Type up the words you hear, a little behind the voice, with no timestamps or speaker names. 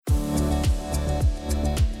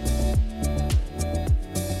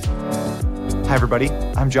Hi, everybody.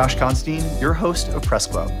 I'm Josh Constein, your host of Press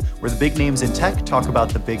Club, where the big names in tech talk about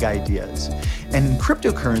the big ideas. And in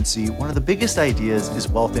cryptocurrency, one of the biggest ideas is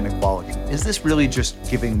wealth inequality. Is this really just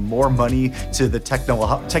giving more money to the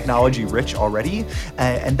technology rich already?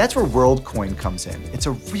 And that's where WorldCoin comes in. It's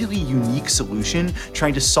a really unique solution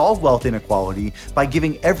trying to solve wealth inequality by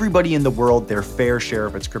giving everybody in the world their fair share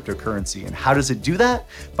of its cryptocurrency. And how does it do that?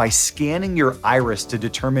 By scanning your iris to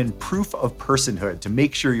determine proof of personhood, to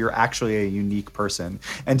make sure you're actually a unique person.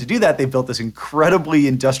 And to do that, they built this incredibly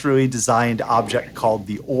industrially designed object called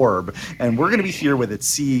the Orb. And we're going to be here with its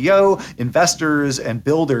CEO, investors, and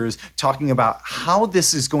builders talking about how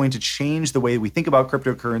this is going to change the way we think about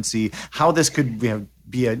cryptocurrency, how this could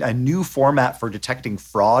be a new format for detecting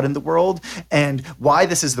fraud in the world, and why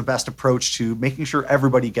this is the best approach to making sure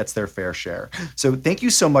everybody gets their fair share. So thank you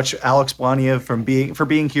so much, Alex Blania, for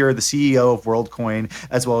being here, the CEO of WorldCoin,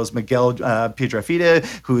 as well as Miguel Piedrafita,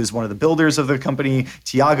 who is one of the builders of the company,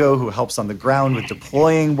 Tiago, who helps on the ground with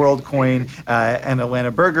deploying WorldCoin, and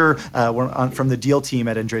Alana Berger from the deal team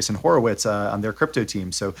at Andreessen Horowitz on their crypto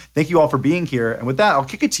team. So thank you all for being here. And with that, I'll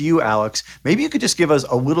kick it to you, Alex. Maybe you could just give us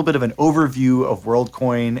a little bit of an overview of WorldCoin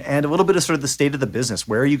and a little bit of sort of the state of the business.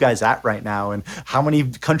 Where are you guys at right now, and how many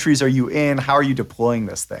countries are you in? How are you deploying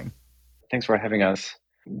this thing? Thanks for having us.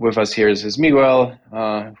 With us here is Miguel,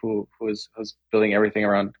 who's building everything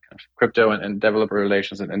around kind of crypto and developer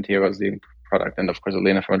relations, and Tiago is the product, and of course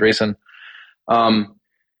Elena from Andreessen.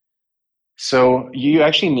 So you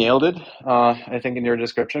actually nailed it, I think, in your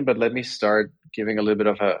description, but let me start giving a little bit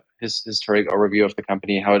of a historic overview of the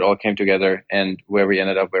company, how it all came together, and where we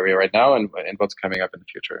ended up where we are right now, and what's coming up in the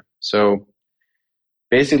future. So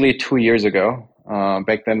basically 2 years ago,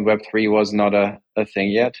 back then Web3 was not a thing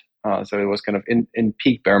yet. So it was kind of in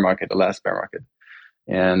peak bear market, the last bear market.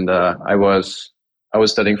 And I was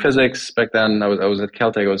studying physics back then. I was at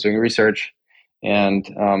Caltech, I was doing research. And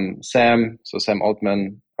Sam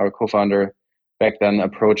Altman, our co-founder, back then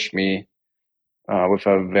approached me with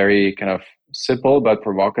a very kind of simple but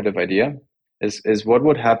provocative idea. Is what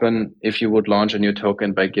would happen if you would launch a new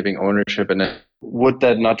token by giving ownership in it? Would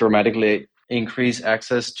that not dramatically increase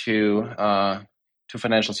access to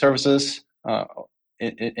financial services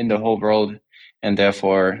in the whole world, and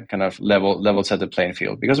therefore kind of level set the playing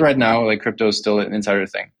field? Because right now, like, crypto is still an insider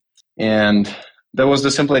thing. And that was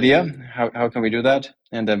the simple idea. How can we do that?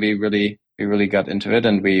 And then we really got into it,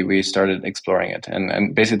 and we started exploring it.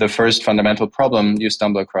 And basically the first fundamental problem you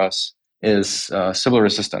stumble across is Sybil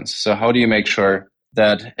resistance. So how do you make sure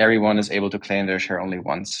that everyone is able to claim their share only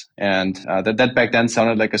once? And that back then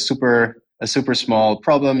sounded like a super small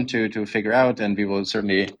problem to figure out, and we will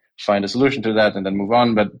certainly find a solution to that and then move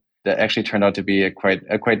on. But that actually turned out to be a quite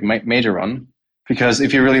major one, because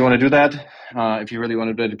if you really want to do that, if you really want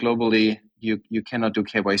to do it globally, you cannot do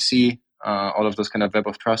KYC. All of those kind of web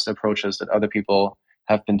of trust approaches that other people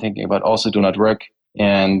have been thinking about also do not work,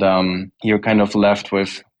 and you're kind of left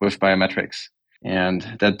with biometrics.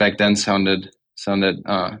 And that back then sounded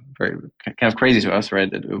very kind of crazy to us,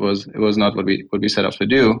 right? It was not what we set off to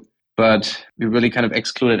do, but we really kind of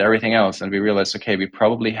excluded everything else, and we realized, okay, we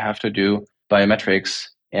probably have to do biometrics.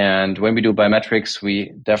 And when we do biometrics,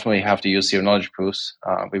 we definitely have to use zero knowledge proofs.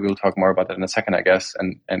 We will talk more about that in a second, I guess,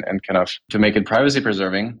 and kind of to make it privacy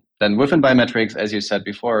preserving. Then within biometrics, as you said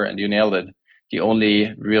before, and you nailed it, the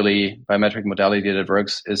only really biometric modality that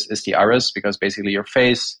works is the iris, because basically your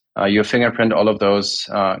face, your fingerprint, all of those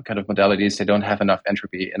kind of modalities, they don't have enough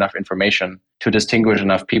entropy, enough information to distinguish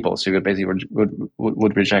enough people. So you basically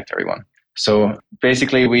would reject everyone. So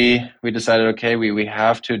basically we decided, okay, we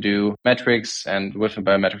have to do metrics, and within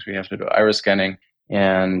biometrics, we have to do iris scanning.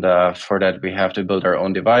 And for that, we have to build our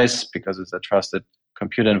own device because it's a trusted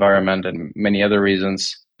compute environment and many other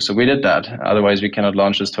reasons. So we did that. Otherwise, we cannot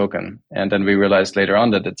launch this token. And then we realized later on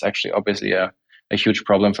that it's actually obviously a huge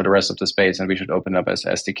problem for the rest of the space, and we should open up as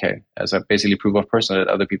SDK, as a basically proof of person that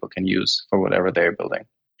other people can use for whatever they're building.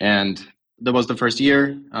 And that was the first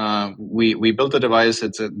year. We built the device.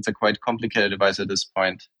 It's a quite complicated device at this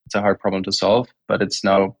point. It's a hard problem to solve, but it's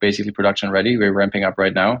now basically production ready. We're ramping up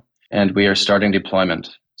right now, and we are starting deployment.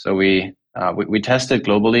 So we tested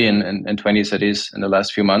globally in 20 cities in the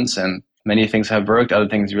last few months, and many things have worked. Other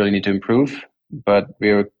things really need to improve, but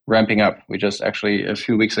we're ramping up. We just actually, a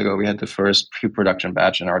few weeks ago, we had the first pre-production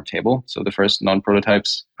batch in our table. So the first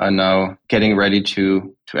non-prototypes are now getting ready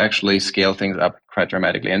to actually scale things up quite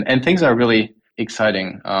dramatically. And things are really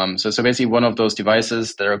exciting. So basically one of those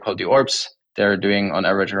devices that are called the Orbs, they're doing on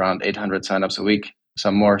average around 800 signups a week,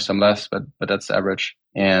 some more, some less, but that's the average.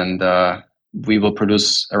 And we will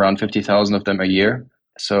produce around 50,000 of them a year.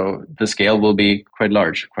 So the scale will be quite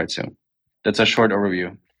large quite soon. That's a short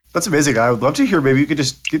overview. That's amazing. I would love to hear, maybe you could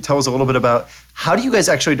just tell us a little bit about how do you guys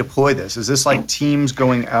actually deploy this? Is this like teams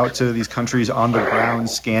going out to these countries on the ground,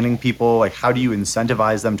 scanning people? Like how do you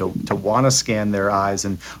incentivize them to want to scan their eyes?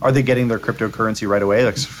 And are they getting their cryptocurrency right away?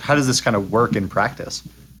 Like how does this kind of work in practice?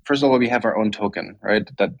 First of all, we have our own token, right?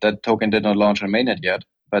 That token did not launch on mainnet yet,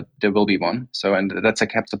 but there will be one. So, and that's a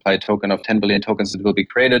cap supply token of 10 billion tokens that will be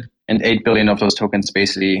created, and 8 billion of those tokens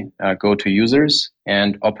basically go to users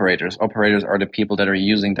and operators. Operators are the people that are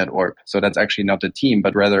using that orb. So that's actually not the team,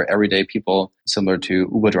 but rather everyday people similar to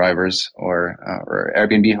Uber drivers or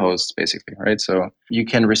Airbnb hosts, basically, right? So you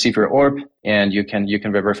can receive your orb and you can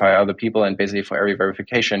verify other people, and basically for every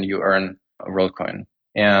verification you earn a WorldCoin.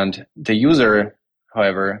 And the user,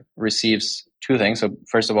 however, receives two things. So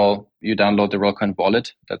first of all, you download the WorldCoin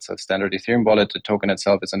wallet. That's a standard Ethereum wallet. The token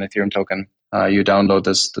itself is an Ethereum token. You download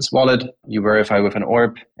this wallet, you verify with an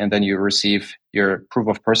orb, and then you receive your proof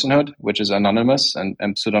of personhood, which is anonymous and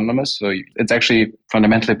pseudonymous. So it's actually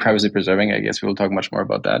fundamentally privacy preserving. I guess we will talk much more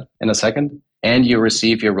about that in a second. And you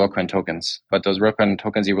receive your WorldCoin tokens. But those WorldCoin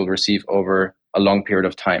tokens you will receive over a long period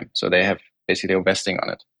of time. So they have basically a vesting on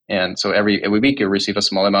it. And so every week you receive a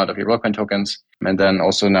small amount of your WorldCoin tokens. And then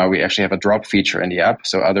also now we actually have a drop feature in the app.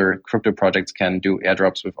 So other crypto projects can do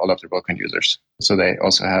airdrops with all of their WorldCoin users. So they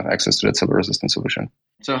also have access to that silver resistant solution.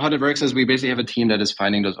 So how that works is we basically have a team that is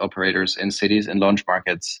finding those operators in cities and launch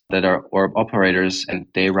markets that are orb operators, and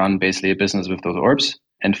they run basically a business with those orbs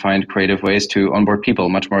and find creative ways to onboard people,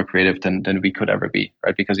 much more creative than we could ever be,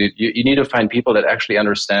 right? Because you need to find people that actually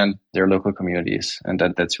understand their local communities. And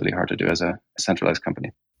that's really hard to do as a centralized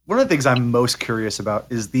company. One of the things I'm most curious about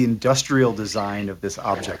is the industrial design of this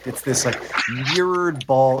object. It's this like mirrored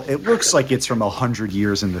ball. It looks like it's from 100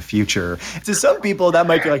 years in the future. To some people, that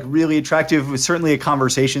might be like really attractive. It's certainly a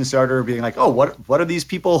conversation starter, being like, oh, what are these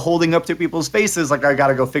people holding up to people's faces? Like, I got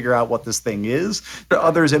to go figure out what this thing is. To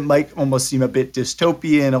others, it might almost seem a bit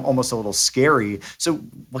dystopian, almost a little scary. So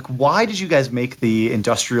like, why did you guys make the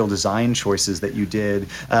industrial design choices that you did,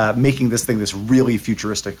 making this thing this really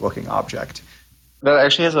futuristic looking object? That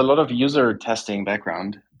actually has a lot of user testing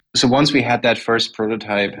background. So once we had that first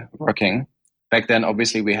prototype working, back then,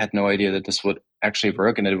 obviously, we had no idea that this would actually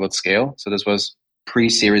work and it would scale. So this was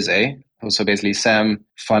pre-Series A. So basically, Sam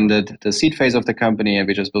funded the seed phase of the company, and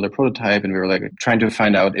we just built a prototype, and we were like trying to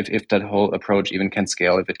find out if that whole approach even can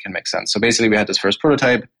scale, if it can make sense. So basically, we had this first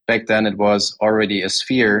prototype. Back then, it was already a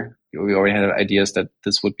sphere. We already had ideas that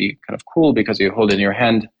this would be kind of cool because you hold it in your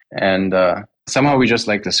hand, and somehow we just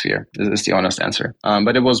liked the sphere. This is the honest answer.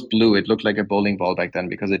 But it was blue. It looked like a bowling ball back then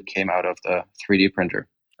because it came out of the 3D printer.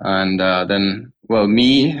 And then, well,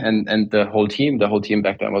 me and the whole team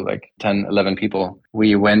back then was like 10, 11 people.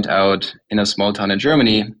 We went out in a small town in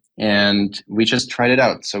Germany and we just tried it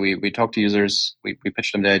out. So we talked to users, we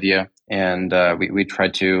pitched them the idea, and we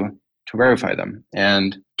tried to verify them.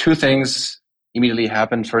 And two things immediately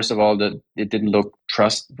happened. First of all, that it didn't look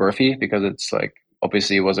trustworthy because it's like,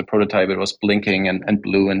 obviously, it was a prototype. It was blinking and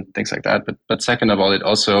blue and things like that. But second of all, it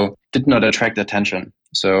also did not attract attention.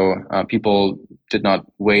 So people did not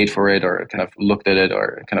wait for it or kind of looked at it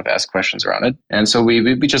or kind of asked questions around it. And so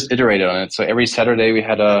we just iterated on it. So every Saturday we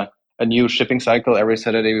had a new shipping cycle. Every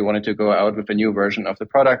Saturday we wanted to go out with a new version of the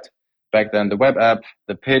product. Back then, the web app,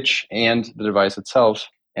 the pitch, and the device itself.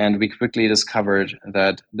 And we quickly discovered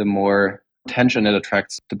that the more attention it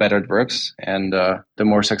attracts, the better it works, and the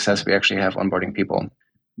more success we actually have onboarding people.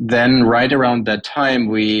 Then right around that time,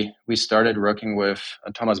 we started working with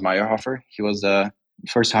Thomas Meyerhofer. He was the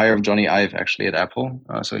first hire of Johnny Ive actually at Apple.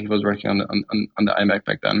 So he was working on the iMac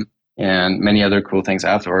back then, and many other cool things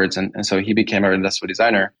afterwards. And so he became our industrial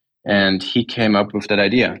designer, and he came up with that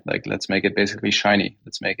idea, like, let's make it basically shiny.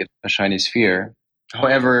 Let's make it a shiny sphere.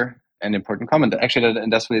 However, an important comment, actually, the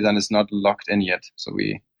industrial design is not locked in yet. So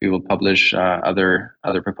we will publish other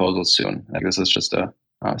proposals soon. Like, this is just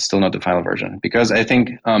still not the final version, because I think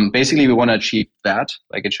basically we want to achieve that.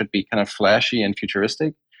 Like, it should be kind of flashy and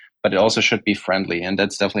futuristic, but it also should be friendly. And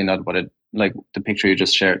that's definitely not what the picture you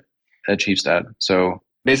just shared achieves that. So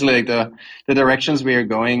basically, like the directions we are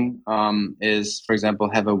going is, for example,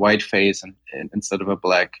 have a white face instead of a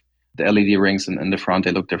black. The LED rings in the front,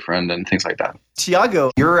 they look different and things like that. Tiago,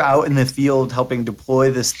 you're out in the field helping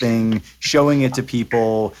deploy this thing, showing it to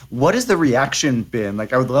people. What has the reaction been?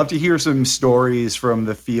 Like, I would love to hear some stories from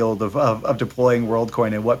the field of deploying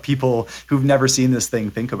WorldCoin and what people who've never seen this thing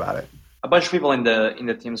think about it. A bunch of people in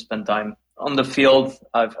the team spend time on the field.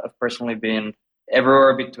 I've personally been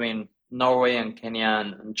everywhere between Norway and Kenya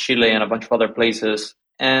and Chile and a bunch of other places.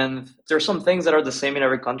 And there's some things that are the same in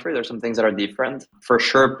every country. There's some things that are different. For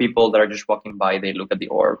sure, people that are just walking by, they look at the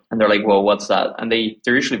orb and they're like, whoa, what's that? And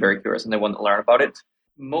they're usually very curious and they want to learn about it.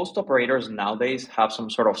 most operators nowadays have some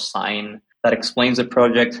sort of sign that explains the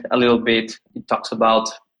project a little bit. It talks about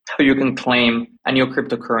how you can claim a new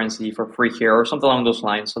cryptocurrency for free here or something along those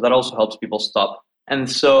lines. So that also helps people stop. And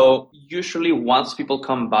so usually once people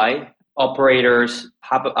come by, operators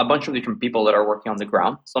have a bunch of different people that are working on the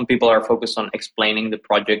ground. Some people are focused on explaining the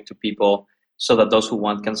project to people so that those who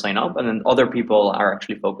want can sign up. And then other people are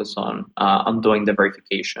actually focused on doing the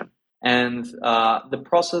verification. And the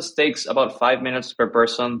process takes about 5 minutes per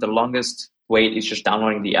person. The longest wait is just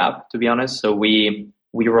downloading the app, to be honest. So we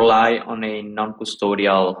rely on a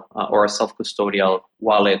non-custodial or a self-custodial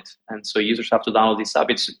wallet. And so users have to download this app.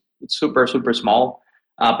 It's super, super small,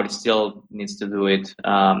 but it still needs to do it.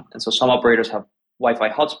 And so some operators have Wi-Fi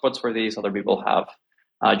hotspots for this. Other people have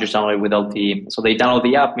just downloaded with LTE. So they download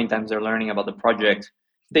the app. Meantime, they're learning about the project.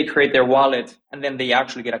 They create their wallet, and then they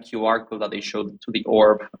actually get a QR code that they show to the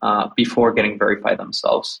orb before getting verified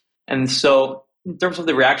themselves. And so in terms of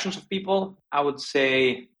the reactions of people, I would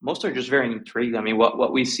say most are just very intrigued. I mean,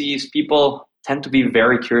 what we see is people tend to be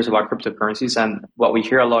very curious about cryptocurrencies. And what we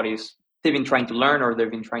hear a lot is they've been trying to learn or they've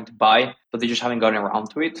been trying to buy, but they just haven't gotten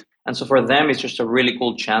around to it. And so for them, it's just a really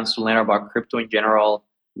cool chance to learn about crypto in general,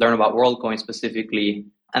 learn about WorldCoin specifically,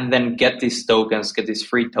 and then get these tokens, get these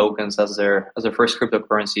free tokens as their first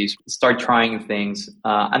cryptocurrencies, start trying things.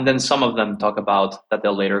 And then some of them talk about that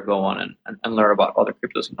they'll later go on and learn about other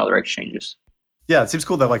cryptos and other exchanges. Yeah, it seems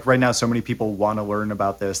cool that like right now so many people want to learn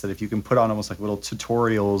about this, that if you can put on almost like little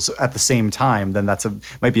tutorials at the same time, then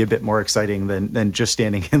might be a bit more exciting than just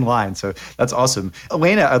standing in line. So that's awesome.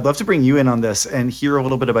 Elena, I'd love to bring you in on this and hear a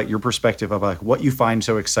little bit about your perspective of like what you find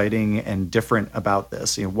so exciting and different about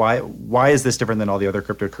this. You know, why is this different than all the other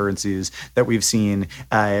cryptocurrencies that we've seen?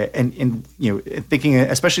 And you know,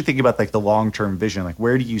 especially thinking about like the long-term vision, like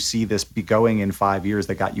where do you see this be going in 5 years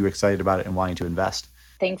that got you excited about it and wanting to invest?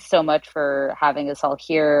 Thanks so much for having us all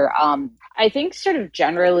here. I think sort of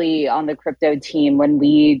generally on the crypto team, when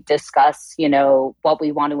we discuss, you know, what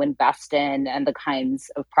we want to invest in and the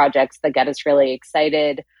kinds of projects that get us really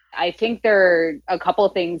excited, I think there are a couple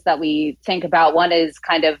of things that we think about. One is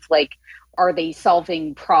kind of like, are they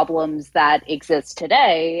solving problems that exist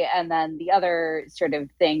today? And then the other sort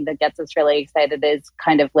of thing that gets us really excited is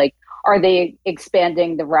kind of like, are they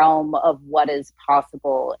expanding the realm of what is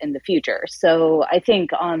possible in the future? So I think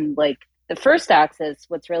on like the first axis,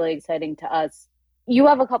 what's really exciting to us, you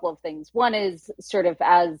have a couple of things. One is sort of,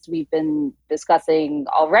 as we've been discussing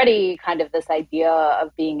already, kind of this idea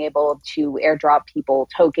of being able to airdrop people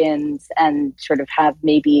tokens and sort of have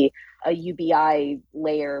maybe a UBI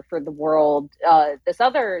layer for the world. This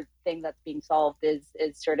other thing that's being solved is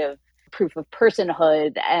sort of proof of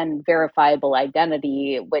personhood and verifiable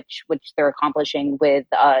identity, which they're accomplishing with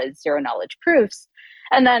zero knowledge proofs.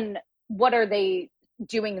 And then what are they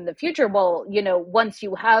doing in the future? Well, you know, once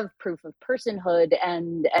you have proof of personhood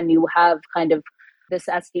and you have kind of this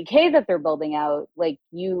SDK that they're building out, like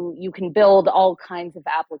you can build all kinds of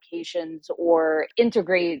applications or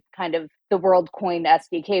integrate kind of the WorldCoin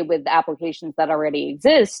SDK with applications that already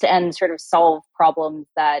exist and sort of solve problems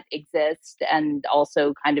that exist and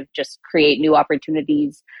also kind of just create new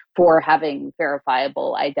opportunities for having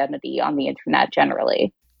verifiable identity on the internet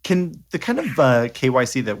generally. Can the kind of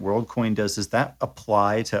KYC that WorldCoin does that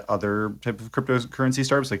apply to other type of cryptocurrency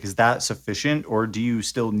startups? Like, is that sufficient, or do you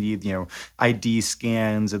still need, you know, ID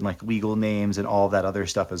scans and like legal names and all of that other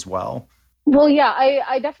stuff as well? Well, yeah,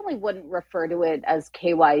 I definitely wouldn't refer to it as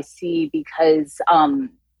KYC because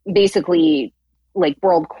basically, like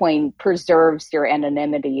WorldCoin preserves your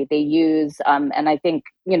anonymity. They use, and I think,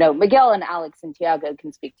 you know, Miguel and Alex and Tiago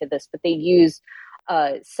can speak to this, but they use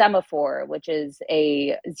Semaphore, which is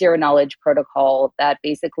a zero knowledge protocol that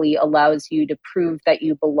basically allows you to prove that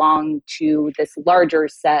you belong to this larger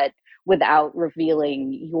set without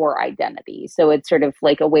revealing your identity. So it's sort of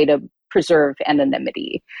like a way to preserve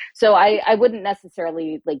anonymity. So I wouldn't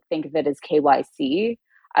necessarily like think of it as KYC.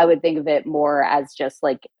 I would think of it more as just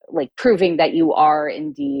like proving that you are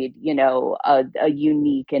indeed, you know, a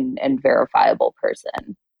unique and verifiable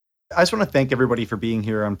person. I just want to thank everybody for being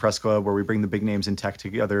here on Press Club, where we bring the big names in tech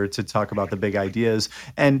together to talk about the big ideas.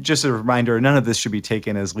 And just a reminder, none of this should be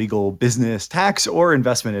taken as legal, business, tax, or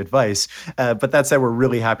investment advice. But that said, we're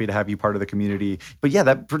really happy to have you part of the community. But yeah,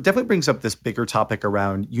 that definitely brings up this bigger topic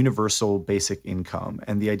around universal basic income.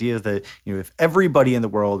 And the idea that, you know, if everybody in the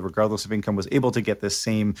world, regardless of income, was able to get this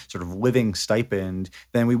same sort of living stipend,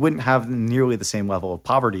 then we wouldn't have nearly the same level of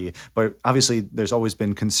poverty. But obviously, there's always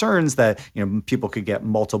been concerns that, you know, people could get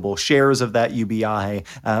multiple shares of that UBI,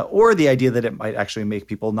 or the idea that it might actually make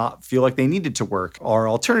people not feel like they needed to work. Or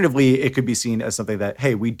alternatively, it could be seen as something that,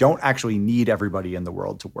 hey, we don't actually need everybody in the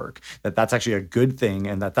world to work, that's actually a good thing,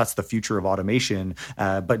 and that's the future of automation.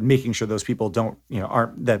 But making sure those people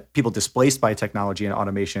that people displaced by technology and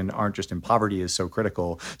automation aren't just in poverty is so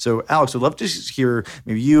critical. So Alex, would love to hear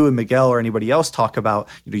maybe you and Miguel or anybody else talk about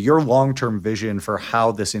your long-term vision for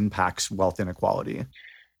how this impacts wealth inequality.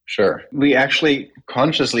 Sure. We actually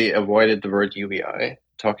consciously avoided the word UBI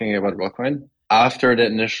talking about WorldCoin after the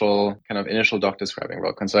initial doc describing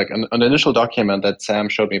WorldCoin. So on the initial document that Sam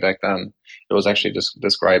showed me back then, it was actually just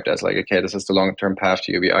described as okay, this is the long-term path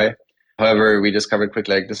to UBI. However, we discovered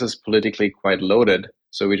quickly this is politically quite loaded,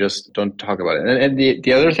 so we just don't talk about it. And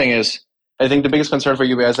the other thing is, I think the biggest concern for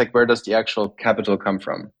UBI is where does the actual capital come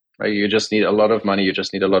from? Right? You just need a lot of money. You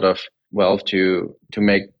just need a lot of wealth to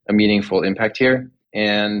make a meaningful impact here.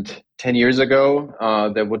 And 10 years ago,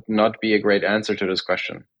 there would not be a great answer to this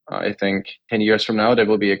question. I think 10 years from now, there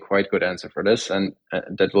will be a quite good answer for this, and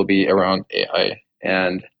that will be around AI.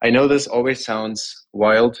 And I know this always sounds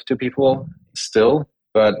wild to people still,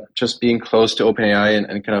 but just being close to OpenAI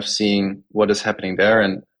and kind of seeing what is happening there,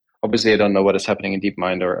 and obviously I don't know what is happening in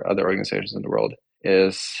DeepMind or other organizations in the world,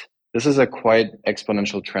 this is a quite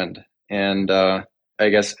exponential trend, and I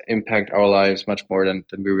guess impact our lives much more than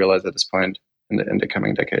we realize at this point in the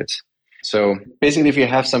coming decades. So basically, if you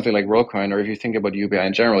have something like WorldCoin, or if you think about UBI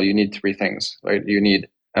in general, you need three things, right? You need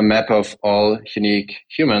a map of all unique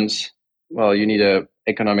humans. Well, you need an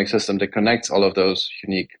economic system that connects all of those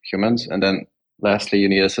unique humans. And then lastly, you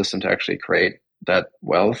need a system to actually create that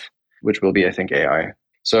wealth, which will be, I think, AI.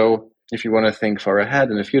 So if you want to think far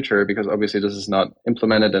ahead in the future, because obviously this is not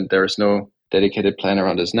implemented and there is no dedicated plan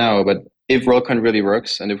around this now, but if WorldCoin really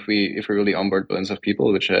works, and if we really onboard billions of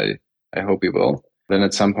people, which I hope we will, then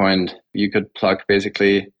at some point you could plug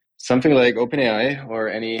basically something like OpenAI or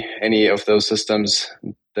any of those systems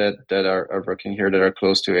that are working here that are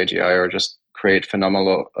close to AGI, or just create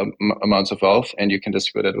phenomenal amounts of wealth, and you can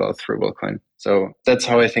distribute that wealth through WorldCoin. So that's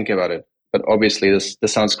how I think about it. But obviously this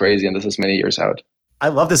sounds crazy, and this is many years out. I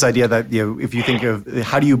love this idea that, if you think of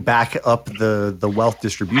how do you back up the wealth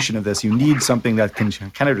distribution of this, you need something that can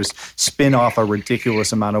kind of just spin off a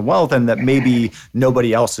ridiculous amount of wealth, and that maybe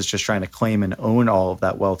nobody else is just trying to claim and own all of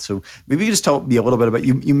that wealth. So maybe you just tell me a little bit about,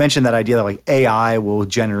 you mentioned that idea that AI will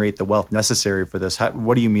generate the wealth necessary for this.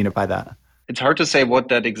 What do you mean by that? It's hard to say what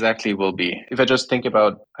that exactly will be. If I just think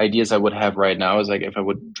about ideas I would have right now, is if I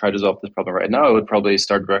would try to solve this problem right now, I would probably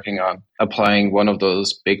start working on applying one of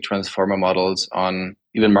those big transformer models on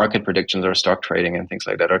even market predictions or stock trading and things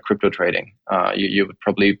like that, or crypto trading. You would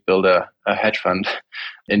probably build a hedge fund,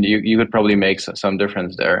 and you could probably make some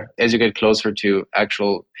difference there. As you get closer to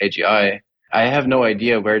actual AGI, I have no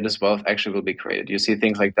idea where this wealth actually will be created. You see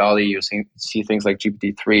things like DALL-E, you see things like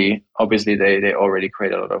GPT-3. Obviously, they already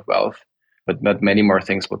create a lot of wealth, but many more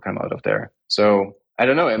things will come out of there. So I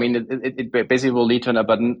don't know. I mean, it basically will lead to an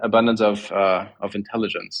abundance of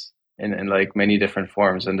intelligence in many different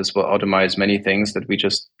forms, and this will automate many things that we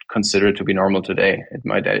just consider to be normal today. It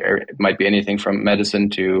might be anything from medicine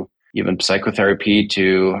to even psychotherapy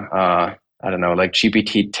to like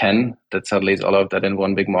GPT-10 that suddenly is all of that in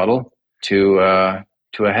one big model, to a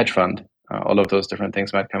hedge fund. All of those different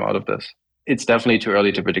things might come out of this. It's definitely too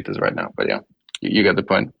early to predict this right now, but yeah, you get the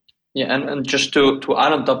point. Yeah, and just to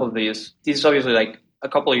add on top of this is obviously a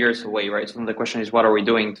couple of years away, right? So the question is, what are we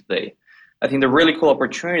doing today? I think the really cool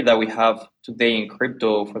opportunity that we have today in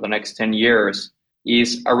crypto for the next 10 years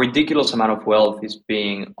is a ridiculous amount of wealth is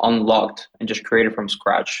being unlocked and just created from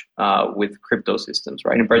scratch with crypto systems,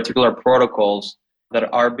 right? In particular, protocols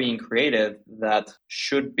that are being created that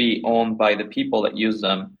should be owned by the people that use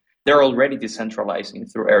them. They're already decentralizing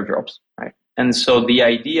through airdrops, right? And so the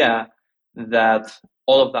idea that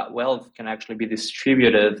all of that wealth can actually be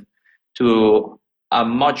distributed to a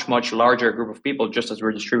much, much larger group of people, just as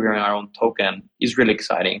we're distributing our own token, is really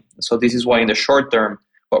exciting. So this is why in the short term,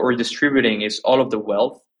 what we're distributing is all of the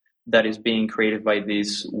wealth that is being created by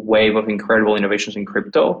this wave of incredible innovations in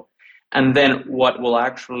crypto. And then what will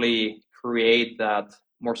actually create that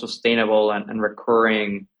more sustainable and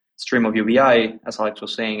recurring stream of UBI, as Alex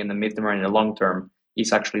was saying, in the mid-term and in the long term,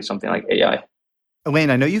 is actually something like AI.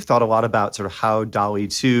 Elaine, I know you've thought a lot about sort of how DALL-E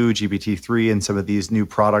 2, GPT-3, and some of these new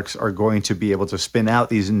products are going to be able to spin out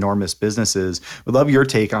these enormous businesses. We'd love your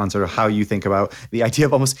take on sort of how you think about the idea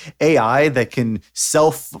of almost AI that can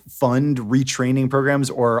self-fund retraining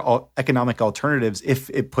programs or economic alternatives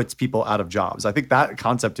if it puts people out of jobs. I think that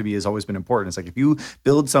concept to me has always been important. It's if you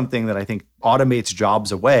build something that I think automates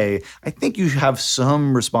jobs away, I think you have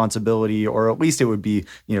some responsibility, or at least it would be,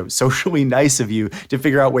 socially nice of you to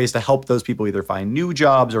figure out ways to help those people either find new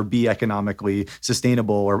jobs or be economically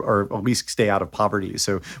sustainable, or at least stay out of poverty.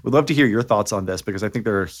 So we'd love to hear your thoughts on this, because I think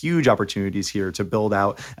there are huge opportunities here to build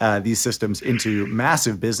out these systems into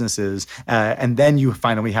massive businesses. And then you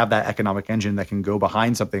finally have that economic engine that can go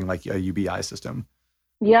behind something like a UBI system.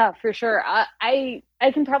 Yeah, for sure. I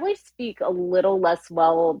can probably speak a little less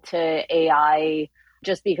well to AI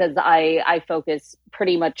just because I focus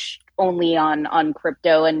pretty much only on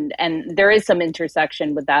crypto, and there is some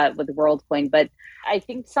intersection with that with WorldCoin. But I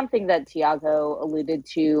think something that Tiago alluded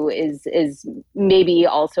to is maybe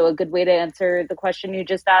also a good way to answer the question you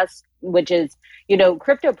just asked, which is,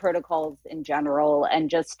 crypto protocols in general, and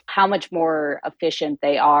just how much more efficient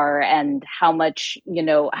they are, and how much,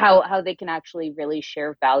 how they can actually really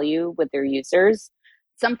share value with their users.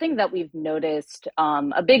 Something that we've noticed,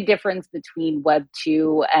 a big difference between Web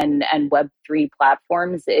 2 and Web 3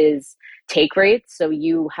 platforms is take rates. So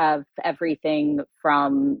you have everything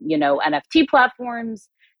from, NFT platforms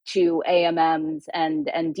to AMMs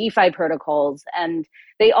and DeFi protocols, and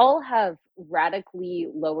they all have radically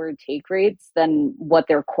lower take rates than what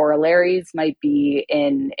their corollaries might be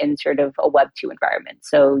in sort of a Web 2 environment.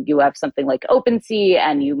 So you have something like OpenSea,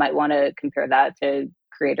 and you might want to compare that to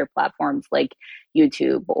creator platforms like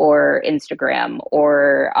YouTube or Instagram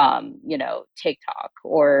or TikTok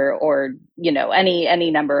or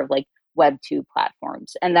any number of like Web 2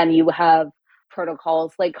 platforms. And then you have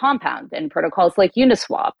protocols like Compound and protocols like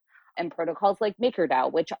Uniswap and protocols like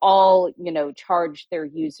MakerDAO, which all, charge their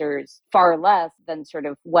users far less than sort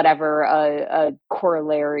of whatever a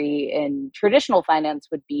corollary in traditional finance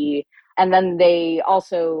would be. And then they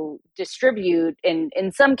also distribute,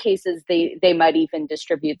 in some cases, they might even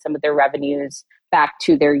distribute some of their revenues back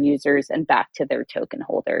to their users and back to their token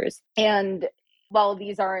holders. And while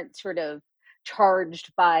these aren't sort of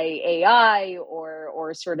charged by AI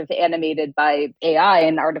or sort of animated by AI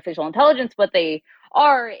and artificial intelligence, what they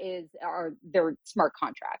are they're smart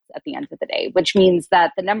contracts at the end of the day, which means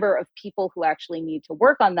that the number of people who actually need to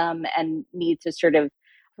work on them and need to sort of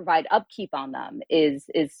provide upkeep on them is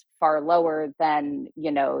far lower than,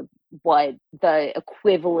 what the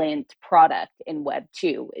equivalent product in Web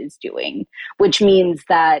 2 is doing, which means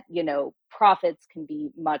that, profits can be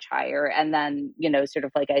much higher. And then, sort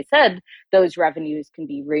of like I said, those revenues can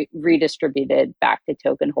be redistributed back to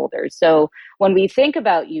token holders. So when we think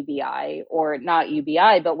about UBI, or not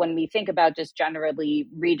UBI, but when we think about just generally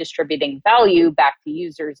redistributing value back to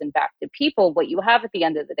users and back to people, what you have at the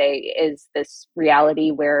end of the day is this reality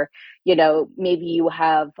where, maybe you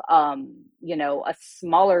have, a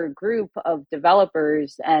smaller group of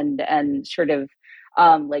developers and sort of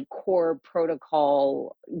like core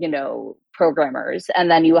protocol, programmers. And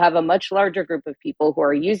then you have a much larger group of people who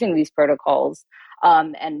are using these protocols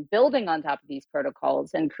and building on top of these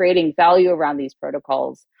protocols and creating value around these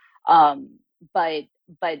protocols. But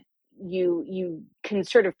you can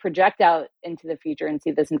sort of project out into the future and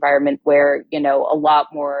see this environment where, a lot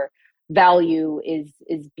more value is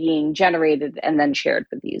being generated and then shared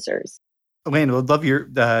with users. Elaine, I'd love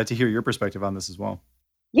to hear your perspective on this as well.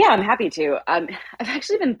 Yeah, I'm happy to. I've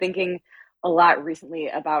actually been thinking a lot recently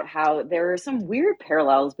about how there are some weird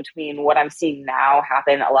parallels between what I'm seeing now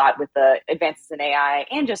happen a lot with the advances in AI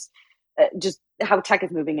and just how tech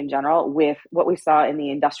is moving in general with what we saw in the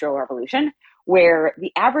Industrial Revolution, where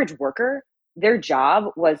the average worker, their job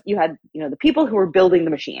was, you had, the people who were building the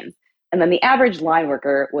machines, and then the average line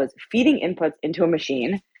worker was feeding inputs into a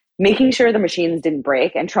machine, making sure the machines didn't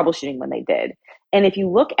break, and troubleshooting when they did. And if you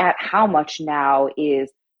look at how much now is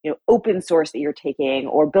open source that you're taking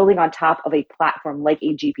or building on top of a platform like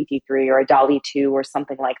a GPT-3 or a DALL-E 2 or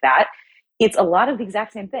something like that, it's a lot of the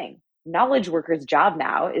exact same thing. Knowledge workers' job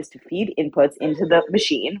now is to feed inputs into the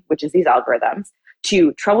machine, which is these algorithms,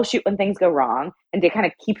 to troubleshoot when things go wrong and to kind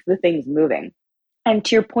of keep the things moving. And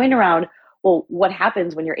to your point around, well, what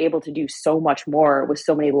happens when you're able to do so much more with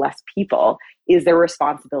so many less people? Is there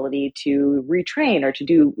responsibility to retrain or to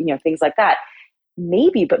do, things like that?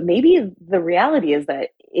 Maybe, but maybe the reality is that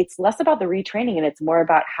it's less about the retraining and it's more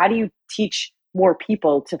about how do you teach more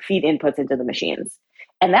people to feed inputs into the machines.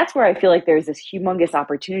 And that's where I feel like there's this humongous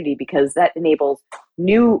opportunity, because that enables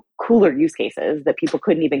new, cooler use cases that people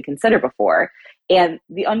couldn't even consider before. And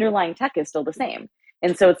the underlying tech is still the same.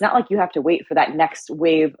 And so it's not like you have to wait for that next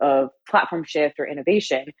wave of platform shift or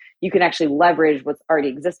innovation. You can actually leverage what's already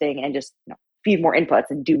existing and just feed more inputs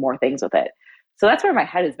and do more things with it. So that's where my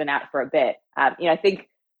head has been at for a bit. I think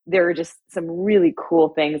there are just some really cool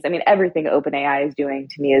things. I mean, everything OpenAI is doing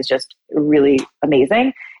to me is just really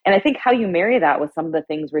amazing. And I think how you marry that with some of the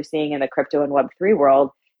things we're seeing in the crypto and Web3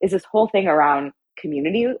 world is this whole thing around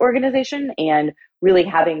community organization and really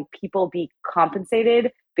having people be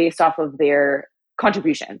compensated based off of their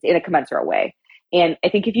contributions in a commensurate way. And I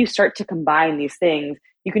think if you start to combine these things,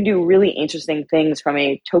 you can do really interesting things from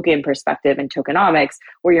a token perspective and tokenomics,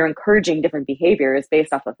 where you're encouraging different behaviors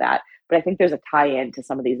based off of that. But I think there's a tie-in to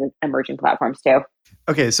some of these emerging platforms too.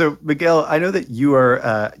 Okay, so Miguel, I know that you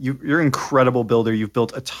are you're an incredible builder. You've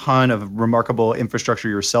built a ton of remarkable infrastructure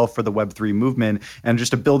yourself for the Web3 movement, and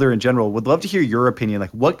just a builder in general. Would love to hear your opinion.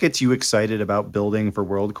 Like, what gets you excited about building for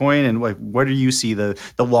WorldCoin, and like, where do you see the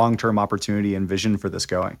long-term opportunity and vision for this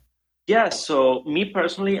going? Yeah, so me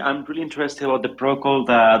personally, I'm really interested about the protocol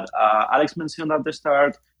that Alex mentioned at the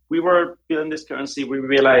start. We were building this currency. We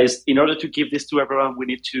realized in order to give this to everyone, we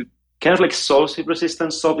need to kind of like solve seed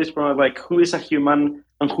resistance, solve this problem of like who is a human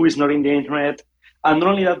and who is not in the internet. And not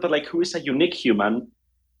only that, but like who is a unique human.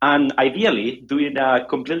 And ideally do it in a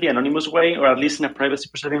completely anonymous way, or at least in a privacy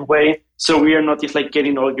preserving way. So we are not just like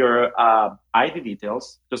getting all your ID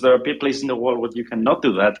details, because there are places in the world where you cannot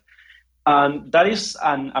do that. And that is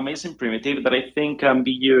an amazing primitive that I think can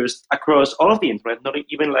be used across all of the internet, not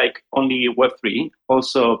even like only Web3,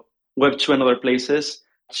 also Web2 and other places,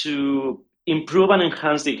 to improve and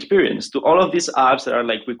enhance the experience to all of these apps that are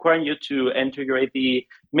like requiring you to enter your ID,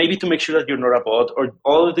 maybe to make sure that you're not a bot, or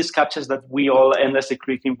all of these captchas that we all endlessly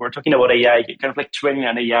creating. We're talking about AI, kind of like training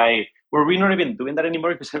an AI, where we're not even doing that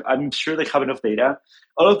anymore because I'm sure they have enough data.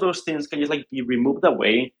 All of those things can just like be removed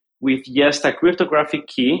away with just a cryptographic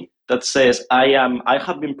key that says, I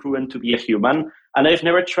have been proven to be a human, and I've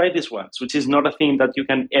never tried this once, which is not a thing that you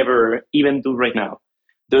can ever even do right now.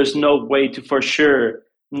 There's no way to for sure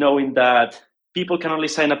knowing that people can only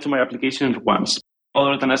sign up to my application once,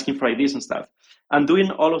 other than asking for IDs and stuff. And doing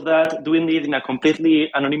all of that, doing it in a completely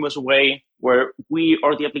anonymous way where we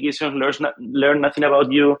or the application learn nothing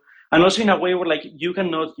about you, and also in a way where like you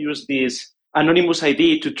cannot use this anonymous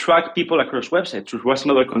ID to track people across websites, which was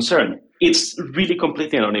another concern. It's really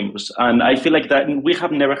completely anonymous. And I feel like that we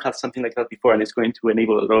have never had something like that before, and it's going to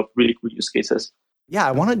enable a lot of really cool use cases. Yeah,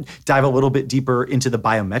 I want to dive a little bit deeper into the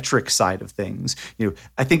biometric side of things.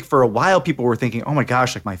 I think for a while people were thinking, oh my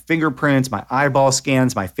gosh, like my fingerprints, my eyeball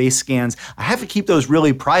scans, my face scans, I have to keep those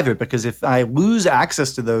really private because if I lose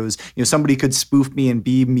access to those, somebody could spoof me and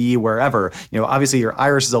be me wherever. Obviously your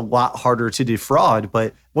iris is a lot harder to defraud,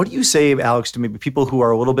 but what do you say, Alex, to maybe people who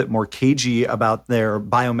are a little bit more cagey about their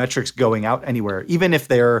biometrics going out anywhere, even if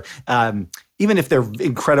they're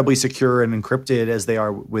incredibly secure and encrypted as they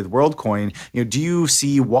are with WorldCoin? Do you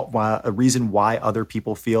see a reason why other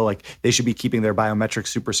people feel like they should be keeping their biometrics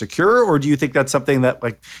super secure? Or do you think that's something that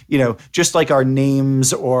just like our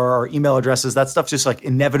names or our email addresses, that stuff just like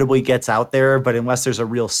inevitably gets out there, but unless there's a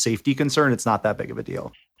real safety concern, it's not that big of a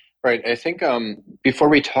deal? Right. I think before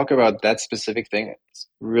we talk about that specific thing, it's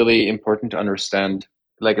really important to understand,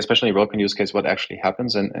 like especially in WorldCoin use case, what actually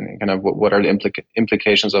happens and kind of what are the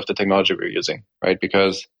implications of the technology we're using, right?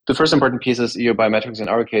 Because the first important piece is your biometrics, in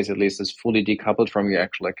our case at least, is fully decoupled from your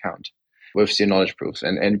actual account with zero knowledge proofs.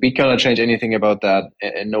 And we cannot change anything about that.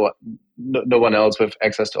 And no one else with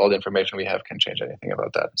access to all the information we have can change anything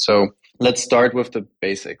about that. So let's start with the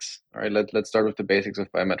basics, all right? Let's start with the basics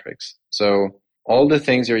of biometrics. So all the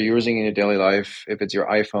things you're using in your daily life, if it's your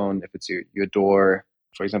iPhone, if it's your door,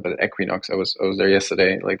 for example, at Equinox, I was there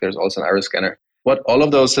yesterday, like there's also an iris scanner. What all of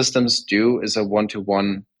those systems do is a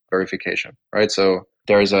one-to-one verification, right? So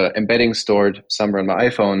there's an embedding stored somewhere on my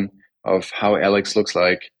iPhone of how Alex looks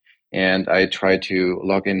like, and I try to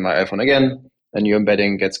log in my iPhone again. A new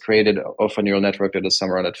embedding gets created of a neural network that is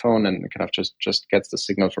somewhere on that phone and kind of just gets the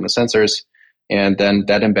signal from the sensors. And then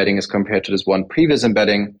that embedding is compared to this one previous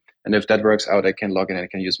embedding. And if that works out, I can log in and I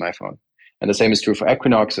can use my phone. And the same is true for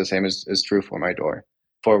Equinox. The same is true for my door.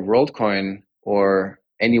 For WorldCoin or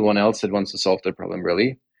anyone else that wants to solve the problem,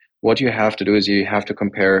 really, what you have to do is you have to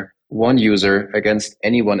compare one user against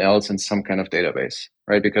anyone else in some kind of database,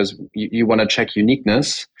 right? Because you want to check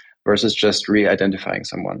uniqueness versus just re-identifying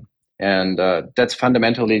someone. And that's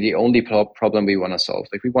fundamentally the only problem we want to solve.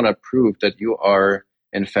 Like we want to prove that you are,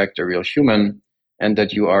 in fact, a real human and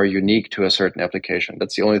that you are unique to a certain application.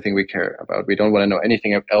 That's the only thing we care about. We don't want to know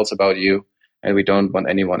anything else about you, and we don't want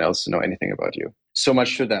anyone else to know anything about you. So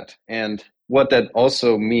much to that. And what that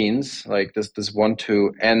also means, like this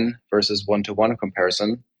 1-to-n versus 1-to-1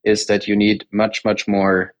 comparison, is that you need much, much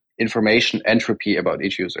more information entropy about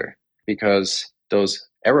each user, because those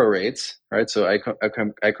error rates, right? So I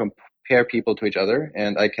compare people to each other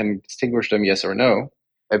and I can distinguish them yes or no.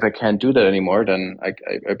 If I can't do that anymore, then I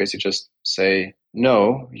basically just say,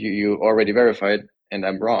 no, you already verified and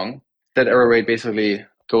I'm wrong. That error rate basically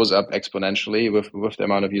goes up exponentially with the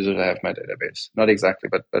amount of users I have in my database. Not exactly,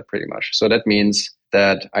 but pretty much. So that means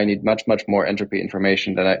that I need much more entropy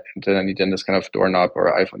information than I need in this kind of doorknob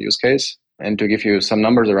or iPhone use case. And to give you some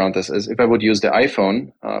numbers around this is if I would use the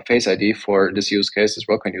iPhone Face ID for this use case, this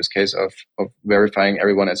WorldCoin use case of verifying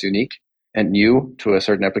everyone as unique and new to a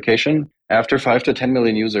certain application, after 5 to 10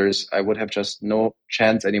 million users, I would have just no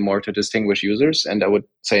chance anymore to distinguish users, and I would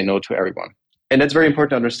say no to everyone. And that's very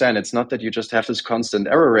important to understand. It's not that you just have this constant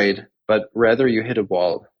error rate, but rather you hit a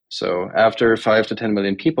wall. So after 5 to 10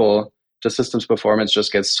 million people, the system's performance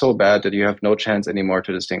just gets so bad that you have no chance anymore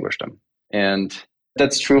to distinguish them. And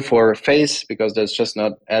that's true for face because there's just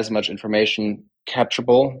not as much information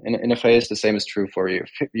capturable in a face. The same is true for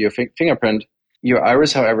your fingerprint. Your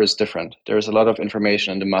iris, however, is different. There's a lot of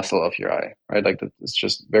information in the muscle of your eye, right? Like it's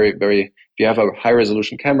just very, very, if you have a high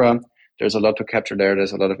resolution camera, there's a lot to capture there.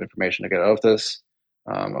 There's a lot of information to get out of this.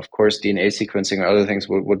 Of course, DNA sequencing or other things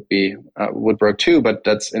would work too, but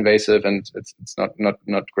that's invasive and it's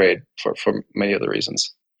not great for many other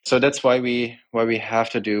reasons. So that's why we have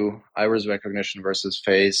to do iris recognition versus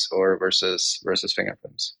face or versus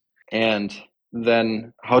fingerprints. And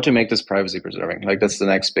then how to make this privacy preserving? Like that's the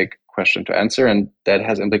next big question to answer, and that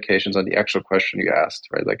has implications on the actual question you asked,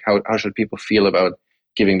 right? Like how should people feel about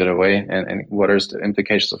giving that away, and what are the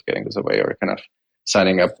implications of getting this away or kind of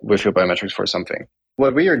signing up with your biometrics for something?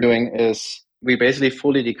 What we are doing is we basically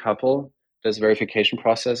fully decouple this verification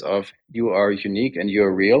process of you are unique and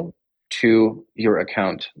you're real to your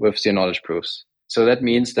account with zero knowledge proofs. So that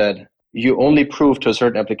means that you only prove to a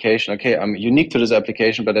certain application, okay, I'm unique to this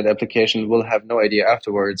application, but that application will have no idea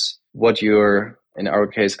afterwards what your, in our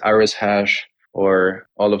case, iris hash or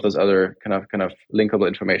all of those other kind of linkable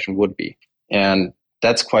information would be. And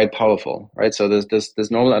that's quite powerful, right? So there's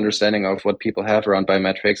this normal understanding of what people have around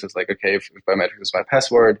biometrics. It's like, okay, if biometrics is my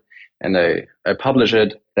password and I publish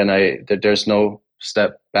it, then there's no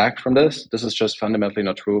step back from this. This is just fundamentally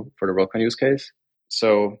not true for the WorldCoin use case.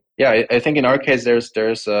 So yeah, I think in our case, there's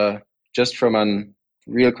just from a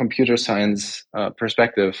real computer science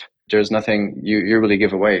perspective, there's nothing you really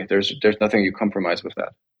give away. There's nothing you compromise with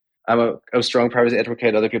that. I'm a strong privacy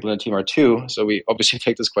advocate. Other people in the team are too. So we obviously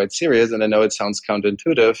take this quite serious. And I know it sounds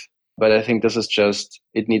counterintuitive, but I think this is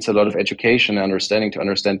it needs a lot of education and understanding to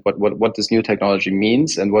understand what this new technology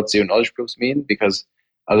means and what zero knowledge proofs mean, because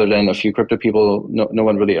other than a few crypto people, no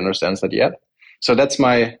one really understands that yet. So that's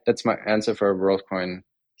my answer for WorldCoin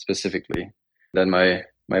specifically. Then my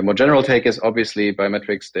more general take is obviously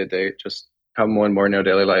biometrics, they just come more and more in our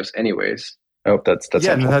daily lives anyways. I hope that's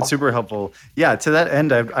yeah, no, that's super helpful. Yeah, to that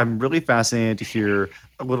end, I'm really fascinated to hear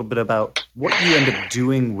a little bit about what you end up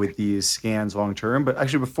doing with these scans long term. But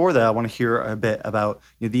actually, before that, I want to hear a bit about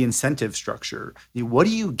the incentive structure. What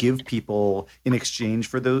do you give people in exchange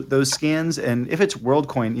for those scans? And if it's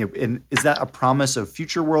WorldCoin, and is that a promise of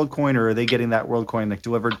future WorldCoin, or are they getting that WorldCoin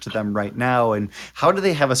delivered to them right now? And how do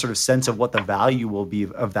they have a sort of sense of what the value will be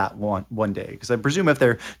of that one day? Because I presume if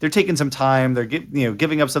they're taking some time, they're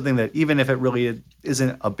giving up something that even if it really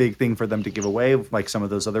isn't a big thing for them to give away, like some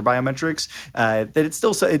of those other biometrics, that it's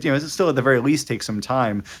still it still at the very least takes some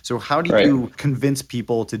time. So how do you convince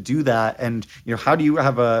people to do that? And how do you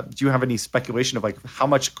have any speculation of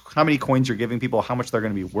how many coins you're giving people, how much they're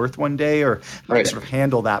going to be worth one day, or how to sort of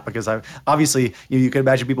handle that? Because obviously you can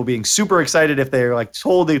imagine people being super excited if they're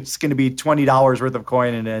told it's going to be $20 worth of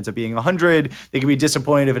coin and it ends up being $100. They can be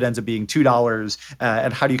disappointed if it ends up being $2.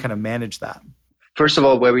 And how do you kind of manage that? First of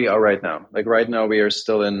all, where we are right now, right now we are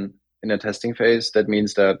still in a testing phase. That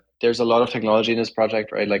means that there's a lot of technology in this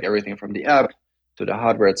project, right? Like everything from the app to the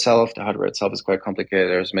hardware itself. The hardware itself is quite complicated.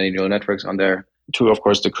 There's many neural networks on there, to, of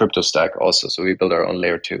course, the crypto stack also. So we build our own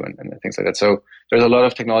layer 2 and things like that. So there's a lot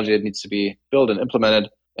of technology that needs to be built and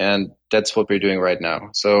implemented. And that's what we're doing right now.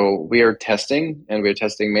 So we are testing, and we're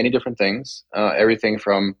testing many different things, everything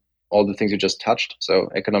from all the things you just touched. So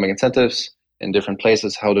economic incentives in different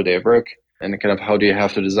places, how do they work? And kind of how do you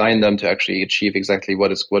have to design them to actually achieve exactly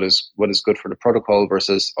what is good for the protocol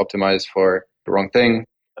versus optimize for the wrong thing.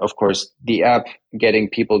 Of course, the app, getting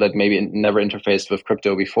people that maybe never interfaced with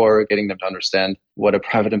crypto before, getting them to understand what a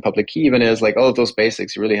private and public key even is, like all of those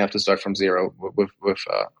basics. You really have to start from zero with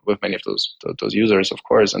many of those users, of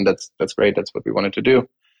course, and that's great. That's what we wanted to do.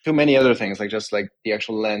 Too many other things, like the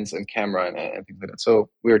actual lens and camera and things like that. So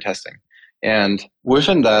we were testing. And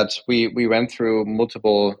within that, we went through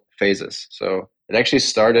multiple phases. So it actually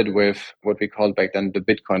started with what we called back then the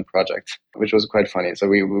Bitcoin project, which was quite funny. So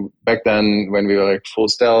we back then, when we were full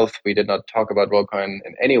stealth, we did not talk about WorldCoin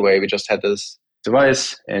in any way. We just had this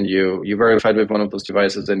device and you verified with one of those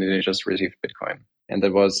devices, and then you just received Bitcoin. And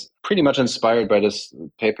that was pretty much inspired by this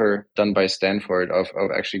paper done by Stanford of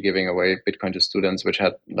actually giving away Bitcoin to students, which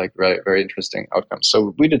had like very, very interesting outcomes.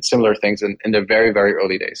 So we did similar things in the very, very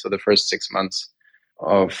early days. So the first 6 months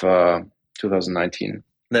of 2019.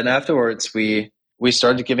 Then afterwards, we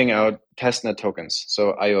started giving out testnet tokens,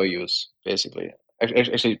 so IOUs, basically.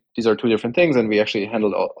 Actually, these are two different things, and we actually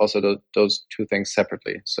handled also those two things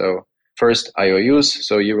separately. So first, IOUs,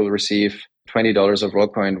 so you will receive $20 of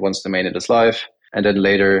Worldcoin once the mainnet is live. And then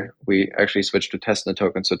later, we actually switched to testnet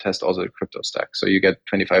tokens, so test also the crypto stack. So you get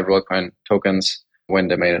 25 Worldcoin tokens when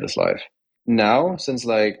the mainnet is live. Now, since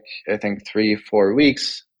I think 3-4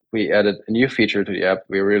 weeks, we added a new feature to the app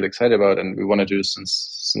we're really excited about, and we want to do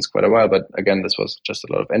since quite a while. But again, this was just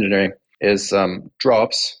a lot of engineering, is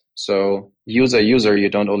drops. So user, you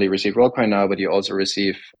don't only receive Worldcoin now, but you also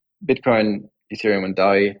receive Bitcoin, Ethereum, and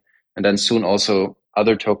DAI, and then soon also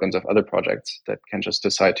other tokens of other projects that can just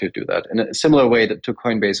decide to do that in a similar way to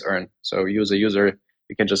Coinbase Earn. So user,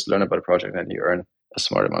 you can just learn about a project and you earn a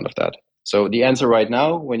smart amount of that. So the answer right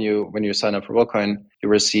now, when you sign up for Worldcoin, you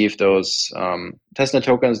receive those testnet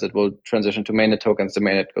tokens that will transition to mainnet tokens. The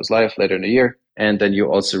mainnet goes live later in the year. And then you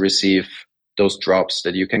also receive those drops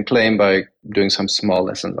that you can claim by doing some small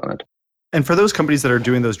lessons on it. And for those companies that are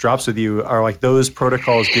doing those drops with you, are like those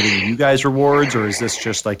protocols giving you guys rewards, or is this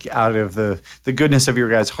just like out of the goodness of your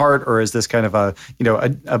guys' heart, or is this kind of a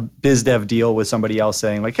biz dev deal with somebody else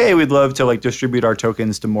saying like, hey, we'd love to like distribute our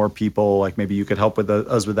tokens to more people, like maybe you could help with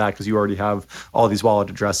us with that because you already have all these wallet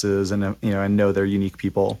addresses and and know they're unique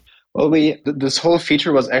people? Well, this whole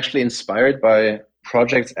feature was actually inspired by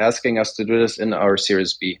projects asking us to do this in our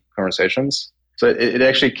Series B conversations. So it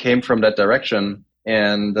actually came from that direction.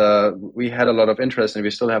 And we had a lot of interest, and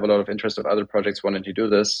we still have a lot of interest of other projects wanting to do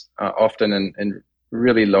this, often in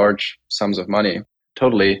really large sums of money,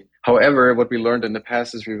 totally. However, what we learned in the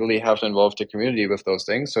past is we really have to involve the community with those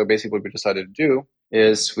things. So basically what we decided to do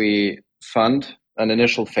is we fund an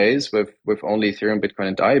initial phase with only Ethereum, Bitcoin,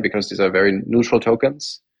 and DAI, because these are very neutral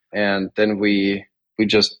tokens. And then we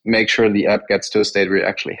just make sure the app gets to a state where you're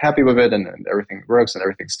actually happy with it and everything works and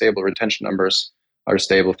everything's stable, retention numbers are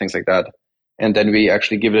stable, things like that. And then we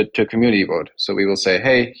actually give it to a community vote. So we will say,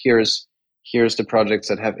 hey, here's the projects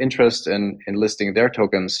that have interest in listing their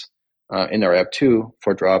tokens in our app too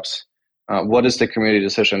for drops. What is the community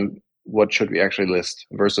decision? What should we actually list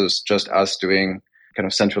versus just us doing kind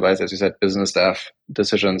of centralized, as you said, business staff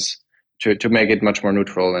decisions to make it much more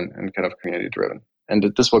neutral and kind of community driven.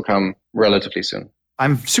 And this will come relatively soon.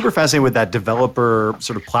 I'm super fascinated with that developer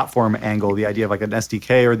sort of platform angle, the idea of like an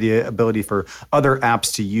SDK or the ability for other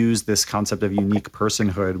apps to use this concept of unique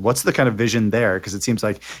personhood. What's the kind of vision there? Because it seems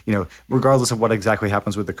like, regardless of what exactly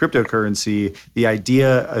happens with the cryptocurrency, the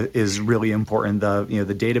idea is really important. The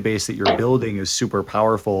database that you're building is super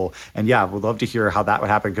powerful. And yeah, we'd love to hear how that would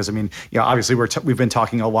happen. Because obviously we've been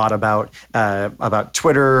talking a lot about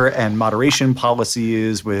Twitter and moderation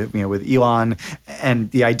policies with Elon, and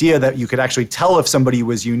the idea that you could actually tell if somebody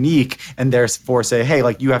was unique and therefore say, hey,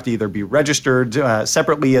 like you have to either be registered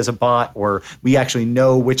separately as a bot, or we actually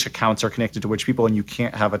know which accounts are connected to which people, and you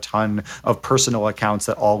can't have a ton of personal accounts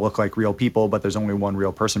that all look like real people, but there's only one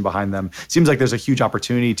real person behind them. Seems like there's a huge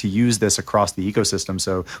opportunity to use this across the ecosystem.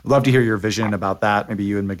 So we'd love to hear your vision about that. Maybe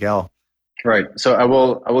you and Miguel. Right. So I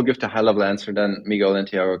will give the high level answer, then Miguel and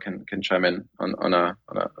Thiago can chime in on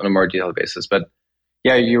a more detailed basis. But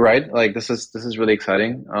yeah, you're right. Like this is really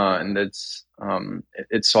exciting, and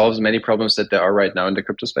it solves many problems that there are right now in the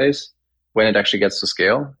crypto space when it actually gets to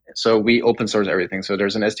scale. So we open source everything. So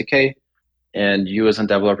there's an SDK, and you as a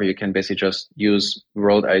developer, you can basically just use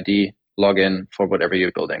World ID login for whatever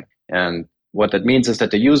you're building. And what that means is that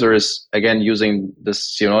the user is again using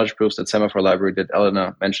this zero knowledge proofs, that Semaphore library that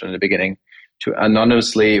Elena mentioned in the beginning, to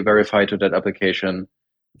anonymously verify to that application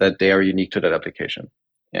that they are unique to that application.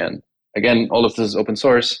 And again, all of this is open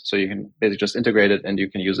source, so you can basically just integrate it and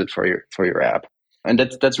you can use it for your app. And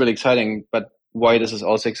that's really exciting. But why this is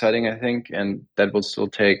also exciting, I think, and that will still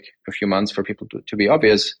take a few months for people to be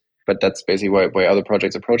obvious, but that's basically why other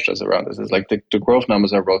projects approached us around this. Is like the growth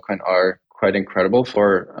numbers of Worldcoin are quite incredible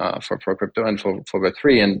for crypto and for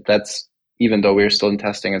Web3, and that's even though we're still in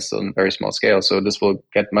testing and still in very small scale. So this will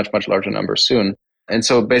get much larger numbers soon. And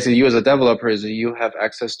so basically, you as a developer, you have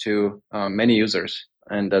access to many users,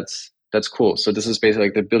 and that's cool. So this is basically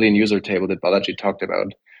like the billion user table that Balaji talked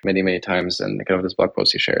about many times, and kind of this blog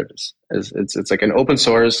post he shared it's like an open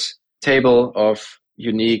source table of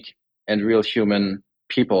unique and real human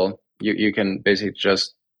people you can basically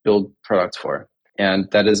just build products for. And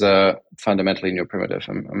that is a fundamentally new primitive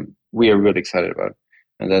we are really excited about.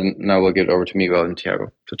 And then now we'll give it over to Miguel and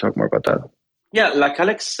Thiago to talk more about that. Yeah, like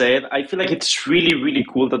Alex said, I feel like it's really, really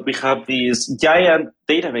cool that we have this giant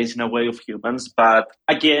database in a way of humans, but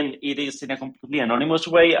again, it is in a completely anonymous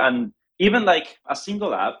way. And even like a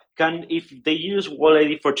single app can, if they use Wallet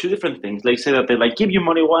ID for two different things, like say that they like give you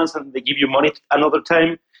money once and they give you money another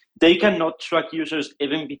time, they cannot track users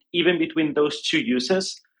even between those two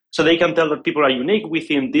uses. So they can tell that people are unique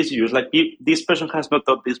within this use. Like this person has not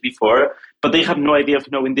done this before, but they have no idea of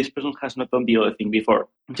knowing this person has not done the other thing before,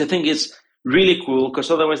 which I think is really cool,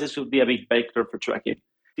 because otherwise this would be a big vector for tracking.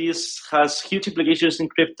 This has huge implications in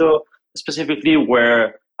crypto, specifically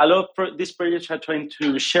where a lot of these projects are trying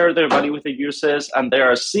to share their value with the users, and they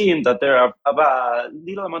are seeing that there are a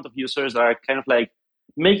little amount of users that are kind of like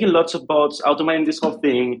making lots of bots, automating this whole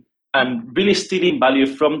thing, and really stealing value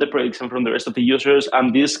from the projects and from the rest of the users.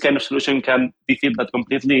 And this kind of solution can defeat that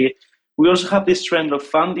completely. We also have this trend of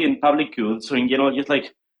funding public goods. So in general, just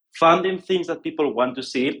like funding things that people want to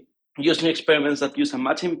see, using experiments that use a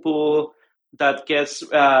matching pool that gets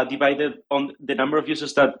divided on the number of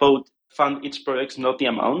users that both fund each project, not the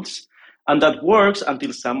amounts. And that works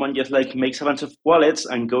until someone just like makes a bunch of wallets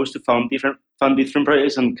and goes to fund different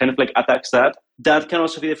projects and kind of like attacks that. That can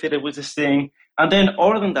also be defeated with this thing. And then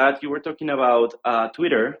other than that, you were talking about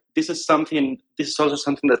Twitter. This is also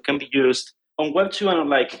something that can be used on Web2 and on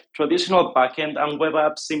like traditional backend and web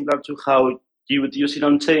apps, similar to how you would use it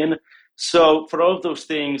on chain. So for all of those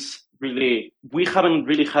things, really, we haven't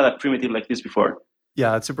really had a primitive like this before.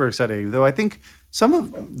 Yeah, it's super exciting. Though I think some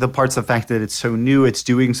of the parts of the fact that it's so new, it's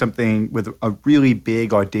doing something with a really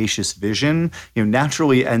big, audacious vision,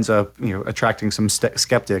 naturally ends up, attracting some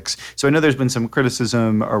skeptics. So I know there's been some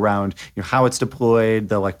criticism around, how it's deployed,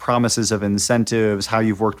 the like promises of incentives, how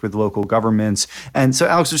you've worked with local governments. And so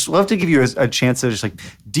Alex, just love to give you a chance to just like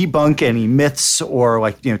debunk any myths or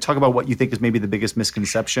like, talk about what you think is maybe the biggest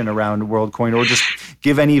misconception around WorldCoin, or just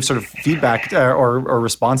give any sort of feedback or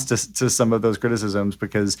response to some of those criticisms,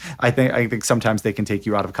 because I think sometimes they can take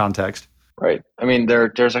you out of context. Right. I mean,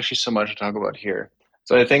 there's actually so much to talk about here.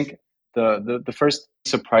 So I think the first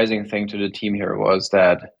surprising thing to the team here was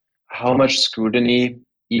that how much scrutiny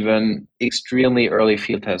even extremely early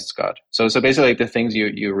field tests got. So basically like the things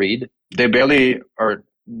you read, they barely are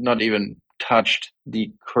not even touched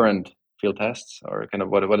the current field tests or kind of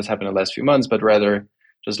what has happened in the last few months, but rather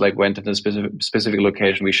just like went to a specific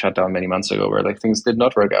location we shut down many months ago where like things did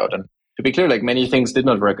not work out. And to be clear, like many things did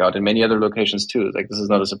not work out in many other locations too. Like this is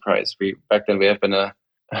not a surprise. Back then we have been a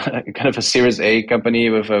kind of a Series A company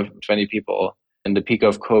with 20 people in the peak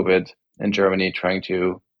of COVID in Germany trying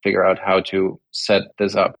to figure out how to set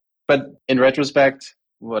this up. But in retrospect,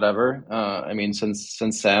 whatever. I mean, since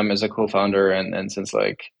Sam is a co-founder and since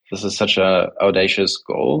like this is such a audacious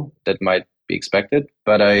goal that might be expected,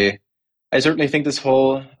 but I certainly think this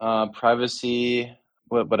whole privacy,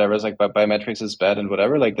 whatever is like biometrics is bad and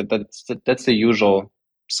whatever, like that's the usual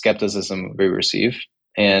skepticism we receive.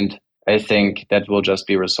 And I think that will just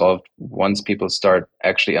be resolved once people start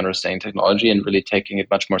actually understanding technology and really taking it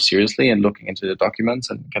much more seriously and looking into the documents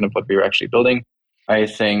and kind of what we were actually building. I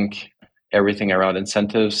think everything around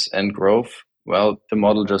incentives and growth, well, the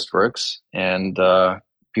model just works, and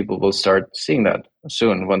people will start seeing that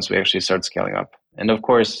soon once we actually start scaling up. And of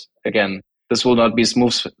course, again, this will not be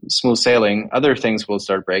smooth sailing. Other things will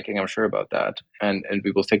start breaking, I'm sure about that, and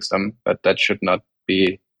we will fix them. But that should not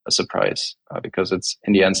be a surprise because it's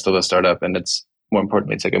in the end still a startup, and it's more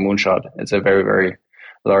importantly, it's like a moonshot. It's a very, very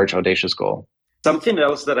large, audacious goal. Something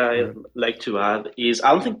else that I like to add is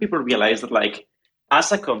I don't think people realize that like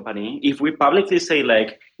as a company, if we publicly say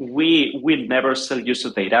like we will never sell user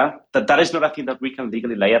data, that is not a thing that we can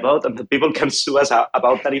legally lie about, and that people can sue us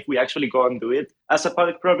about that if we actually go and do it as a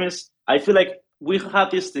public promise. I feel like we have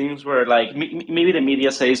these things where like maybe the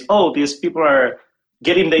media says, oh, these people are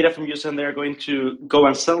getting data from users and they're going to go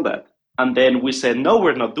and sell that. And then we say, no,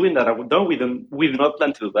 we're not doing that. We do not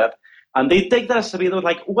plan to do that. And they take that as a bit of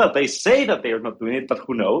like, well, they say that they're not doing it, but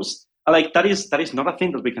who knows? And like that is not a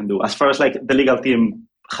thing that we can do as far as like the legal team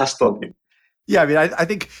has told me. Yeah, I mean, I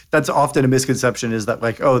think that's often a misconception, is that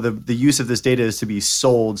like, oh, the use of this data is to be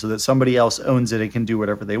sold so that somebody else owns it and can do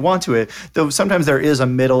whatever they want to it. Though sometimes there is a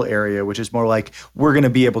middle area, which is more like we're going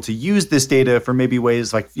to be able to use this data for maybe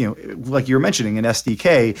ways like, like you were mentioning an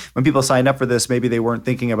SDK. When people sign up for this, maybe they weren't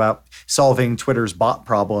thinking about solving Twitter's bot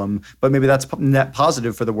problem, but maybe that's net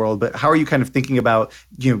positive for the world. But how are you kind of thinking about,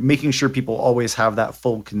 making sure people always have that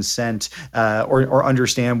full consent or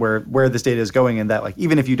understand where this data is going, and that like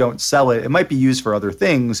even if you don't sell it, it might be used for other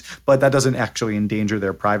things, but that doesn't actually endanger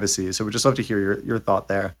their privacy. So we'd just love to hear your thought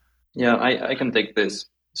there. Yeah, I can take this.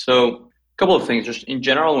 So a couple of things. Just in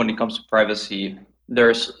general, when it comes to privacy,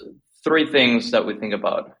 There's three things that we think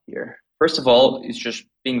about here. First of all, is just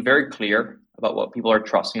being very clear about what people are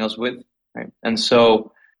trusting us with, right? And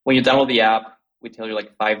so when you download the app, we tell you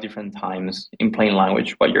like 5 different times in plain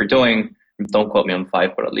language what you're doing. Don't quote me on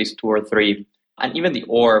 5, but at least 2 or 3. And even the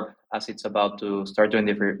orb, as it's about to start doing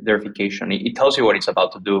the verification, it tells you what it's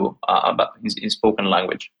about to do in spoken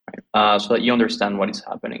language, right? So that you understand what is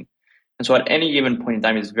happening. And so at any given point in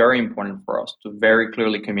time, it's very important for us to very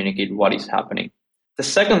clearly communicate what is happening. The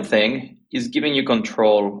second thing is giving you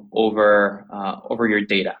control over your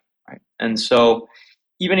data, right? And so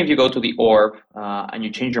even if you go to the orb and you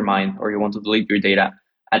change your mind or you want to delete your data,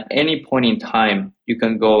 at any point in time, you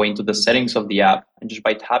can go into the settings of the app and just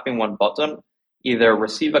by tapping one button, either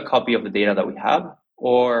receive a copy of the data that we have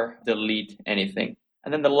or delete anything.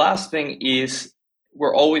 And then the last thing is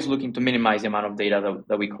we're always looking to minimize the amount of data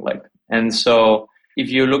that we collect. And so if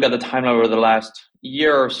you look at the timeline over the last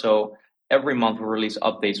year or so, every month we release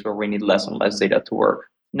updates where we need less and less data to work.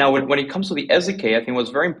 Now, when it comes to the SDK, I think what's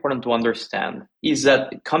very important to understand is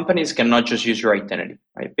that companies cannot just use your identity,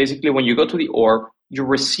 right? Basically, when you go to the orb, you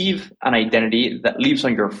receive an identity that lives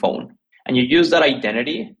on your phone, and you use that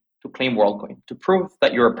identity to claim WorldCoin, to prove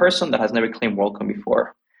that you're a person that has never claimed WorldCoin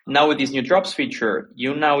before. Now, with this new drops feature,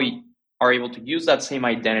 you now are able to use that same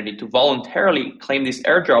identity to voluntarily claim these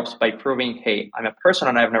airdrops by proving, hey, I'm a person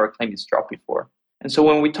and I've never claimed this drop before. And so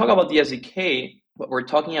when we talk about the SDK, what we're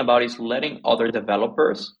talking about is letting other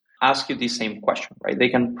developers ask you the same question, right? They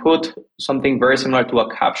can put something very similar to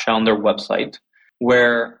a CAPTCHA on their website,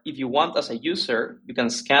 where if you want as a user, you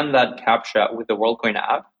can scan that CAPTCHA with the WorldCoin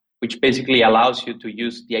app, which basically allows you to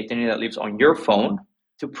use the identity that lives on your phone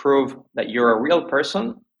to prove that you're a real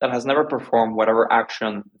person that has never performed whatever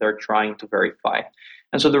action they're trying to verify.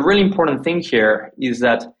 And so the really important thing here is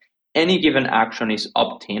that any given action is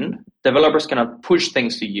opt-in. Developers cannot push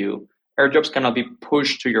things to you. Airdrops cannot be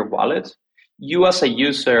pushed to your wallet. You as a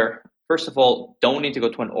user, first of all, don't need to go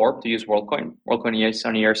to an orb to use WorldCoin. WorldCoin is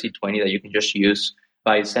an ERC20 that you can just use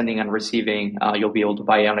by sending and receiving. You'll be able to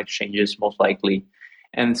buy on exchanges most likely.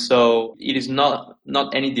 And so it is not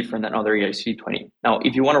any different than other ERC20. Now,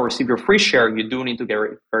 if you want to receive your free share, you do need to get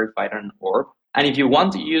verified on an orb. And if you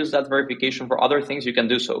want to use that verification for other things, you can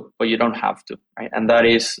do so, but you don't have to, right? And that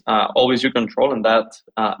is always your control, and that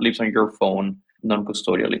lives on your phone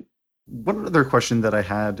non-custodially. One other question that I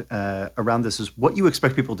had around this is what you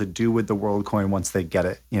expect people to do with the WorldCoin once they get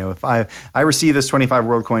it. You know, if I receive this 25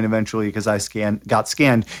 WorldCoin eventually because I got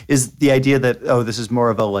scanned, is the idea that, oh, this is more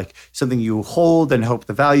of a like something you hold and hope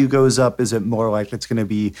the value goes up? Is it more like it's going to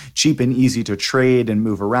be cheap and easy to trade and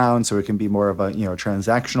move around so it can be more of a, you know,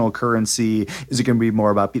 transactional currency? Is it going to be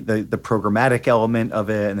more about the programmatic element of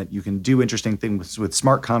it and that you can do interesting things with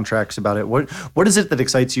smart contracts about it? What is it that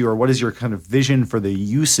excites you, or what is your kind of vision for the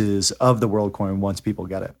uses of the WorldCoin once people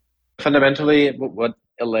get it? Fundamentally, what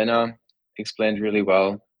Elena explained really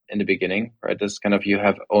well in the beginning, right? This kind of, you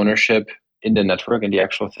have ownership in the network and the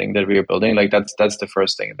actual thing that we are building. Like that's the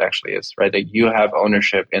first thing it actually is, right? Like you have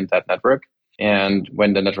ownership in that network, and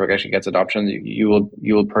when the network actually gets adoption, you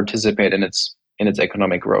will participate in its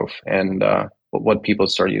economic growth and what people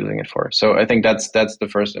start using it for. So I think that's the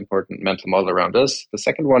first important mental model around this. The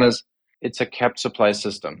second one is, it's a capped supply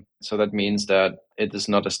system. So that means that it is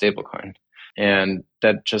not a stable coin. And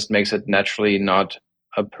that just makes it naturally not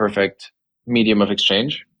a perfect medium of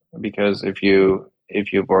exchange. Because if you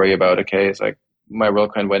worry about, okay, it's like my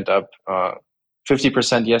WorldCoin went up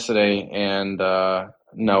 50% yesterday, and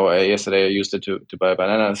now yesterday I used it to buy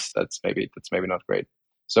bananas, that's maybe not great.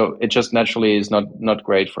 So it just naturally is not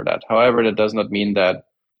great for that. However, that does not mean that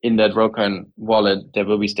in that WorldCoin wallet there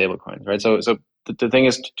will be stable coins, right? So the thing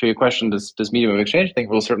is, to your question, this medium of exchange thing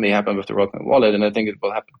will certainly happen with the WorldCoin wallet, and I think it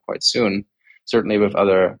will happen quite soon, certainly with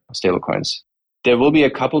other stablecoins. There will be a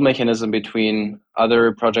couple mechanism between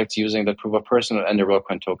other projects using the proof of person and the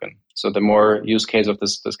WorldCoin token. So the more use case of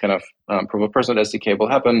this kind of proof of person SDK will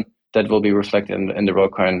happen, that will be reflected in the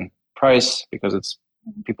WorldCoin price, because it's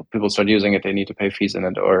people start using it, they need to pay fees in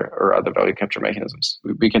it or other value capture mechanisms.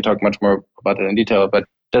 We can talk much more about that in detail, but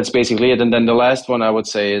that's basically it. And then the last one I would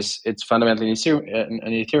say is it's fundamentally an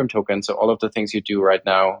Ethereum token. So all of the things you do right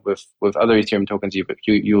now with other Ethereum tokens,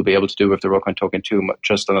 you'll be able to do with the WorldCoin token too,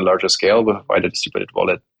 just on a larger scale with a wider distributed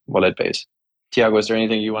wallet base. Tiago, is there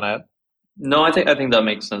anything you want to add? No, I think that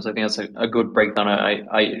makes sense. I think that's a good breakdown.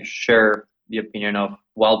 I share the opinion of,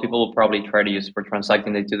 while people will probably try to use it for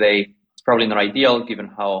transacting day to day, it's probably not ideal given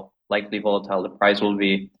how likely volatile the price will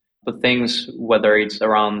be. But things, whether it's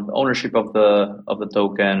around ownership of the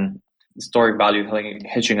token, historic value,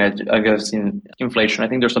 hedging against inflation, I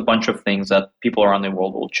think there's a bunch of things that people around the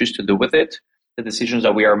world will choose to do with it. the decisions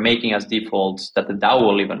that we are making as defaults that the DAO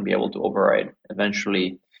will even be able to override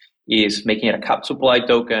eventually is making it a cap supply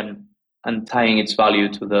token and tying its value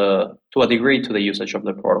to a degree to the usage of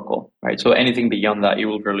the protocol, right? So anything beyond that, it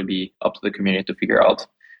will really be up to the community to figure out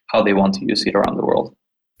how they want to use it around the world.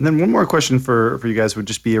 And then one more question for you guys would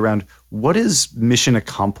just be around, what does mission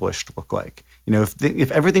accomplished look like?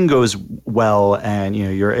 If everything goes well and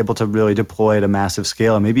you're able to really deploy at a massive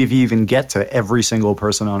scale, and maybe if you even get to every single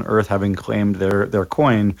person on Earth having claimed their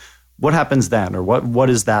coin, what happens then, or what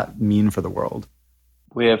does that mean for the world?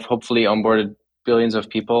 We have hopefully onboarded billions of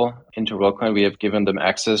people into WorldCoin. We have given them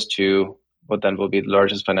access to what then will be the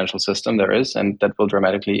largest financial system there is, and that will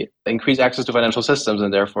dramatically increase access to financial systems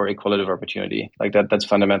and therefore equality of opportunity. Like that's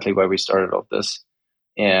fundamentally why we started all this,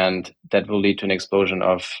 and that will lead to an explosion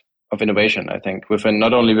of innovation, I think,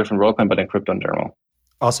 not only within WorldCoin but in crypto in general.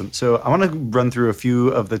 Awesome. So I want to run through a few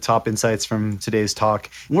of the top insights from today's talk.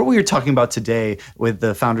 What we were talking about today with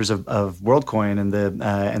the founders of WorldCoin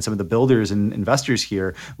and some of the builders and investors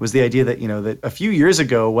here was the idea that that a few years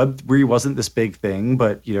ago Web3 wasn't this big thing,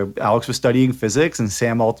 but Alex was studying physics and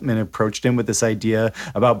Sam Altman approached him with this idea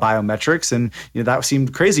about biometrics, and that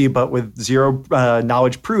seemed crazy. But with zero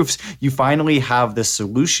knowledge proofs, you finally have this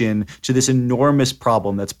solution to this enormous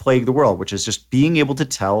problem that's plagued the world, which is just being able to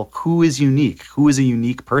tell who is unique, who is a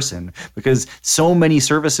unique person, because so many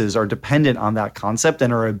services are dependent on that concept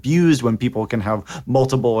and are abused when people can have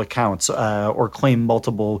multiple accounts or claim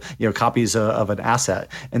multiple copies of an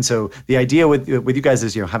asset. And so the idea with you guys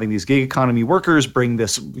is having these gig economy workers bring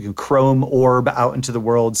this Chrome orb out into the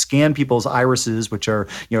world, scan people's irises, which are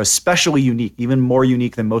especially unique, even more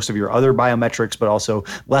unique than most of your other biometrics, but also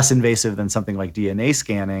less invasive than something like DNA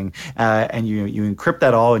scanning. And you encrypt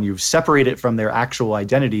that all and you separate it from their actual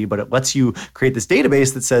identity, but it lets you create this database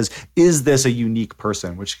that says, is this a unique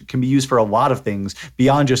person, which can be used for a lot of things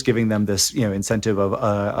beyond just giving them this incentive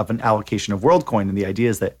of an allocation of WorldCoin. And the idea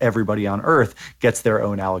is that everybody on Earth gets their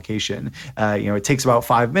own allocation. It takes about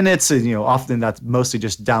 5 minutes, and often that's mostly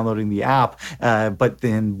just downloading the app. But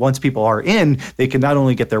then once people are in, they can not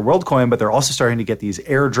only get their WorldCoin, but they're also starting to get these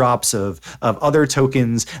airdrops of other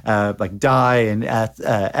tokens like DAI and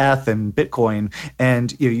ETH and Bitcoin, and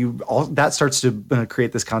that starts to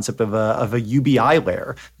create this concept of a UBI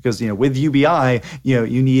layer, because with UBI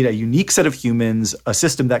you need a unique set of humans, a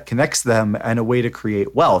system that connects them, and a way to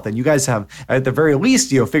create wealth. And you guys have at the very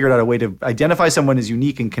least figured out a way to identify someone as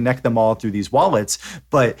unique and connect them all through these wallets.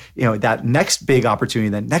 But that next big opportunity,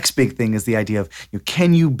 that next big thing is the idea of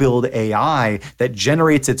can you build AI that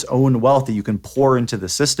generates its own wealth that you can pour into the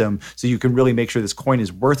system, so you can really make sure this coin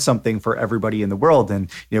is worth something for everybody in the world. And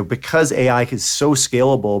because AI is so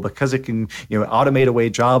scalable, because it can automate away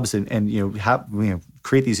jobs and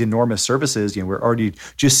create these enormous services. We're already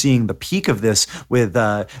just seeing the peak of this with,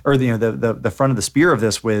 the front of the spear of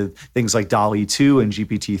this with things like DALL-E 2 and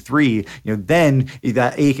GPT-3. Then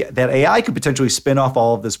that AI could potentially spin off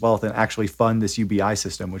all of this wealth and actually fund this UBI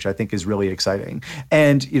system, which I think is really exciting.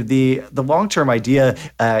 And the long-term idea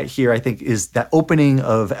here, I think, is that opening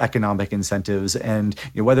of economic incentives, and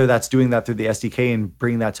whether that's doing that through the SDK and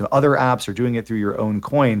bringing that to other apps or doing it through your own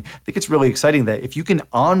coin. I think it's really exciting that if you can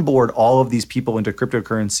onboard all of these people into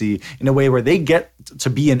cryptocurrency in a way where they get to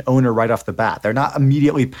be an owner right off the bat, they're not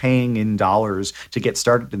immediately paying in dollars to get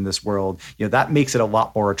started in this world, that makes it a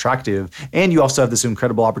lot more attractive. And you also have this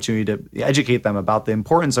incredible opportunity to educate them about the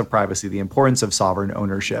importance of privacy, the importance of sovereign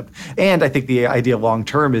ownership. And I think the idea long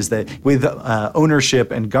term is that with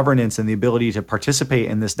ownership and governance and the ability to participate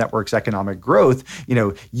in this network's economic growth,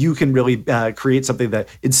 you can really create something that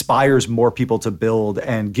inspires more people to build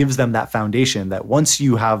and gives them that foundation that once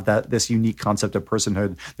you have this unique concept of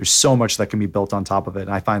personhood, there's so much that can be built on top of it.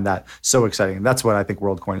 And I find that so exciting. That's what I think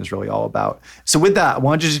WorldCoin is really all about. So with that, I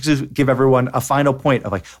want to just give everyone a final point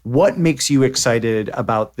of what makes you excited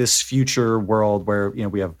about this future world where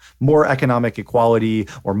we have more economic equality,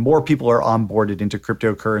 or more people are onboarded into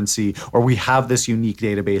cryptocurrency, or we have this unique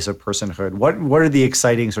database of personhood. What are the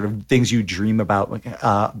exciting sort of things you dream about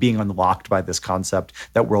being unlocked by this concept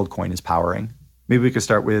that WorldCoin is powering? Maybe we could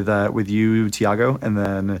start with you, Tiago, and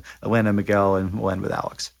then Elena, Miguel, and we'll end with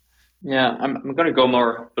Alex. Yeah, I'm going to go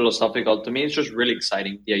more philosophical. To me, it's just really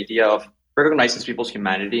exciting, the idea of recognizing people's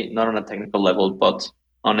humanity, not on a technical level, but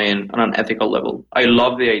on an ethical level. I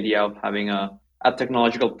love the idea of having a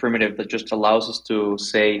technological primitive that just allows us to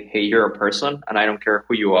say, hey, you're a person, and I don't care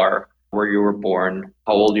who you are, where you were born,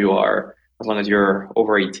 how old you are, as long as you're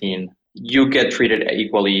over 18, you get treated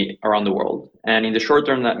equally around the world. And in the short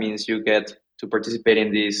term, that means you get to participate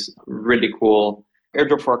in these really cool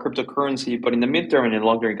airdrop for a cryptocurrency, but in the midterm and in the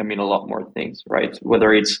long term, it can mean a lot more things, right?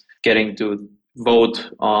 Whether it's getting to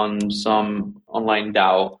vote on some online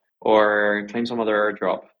DAO or claim some other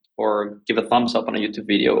airdrop or give a thumbs up on a YouTube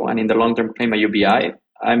video, and in the long term claim a UBI,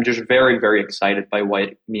 I'm just very, very excited by what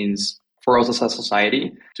it means for us as a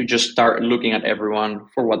society to just start looking at everyone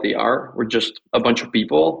for what they are. We're just a bunch of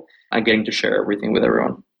people and getting to share everything with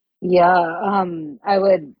everyone. Yeah, I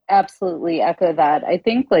would absolutely echo that. I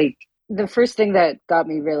think like the first thing that got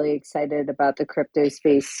me really excited about the crypto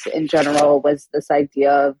space in general was this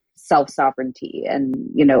idea of self-sovereignty and,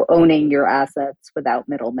 you know, owning your assets without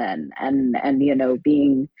middlemen and you know,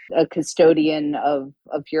 being a custodian of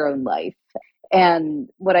your own life. And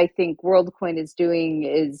what I think WorldCoin is doing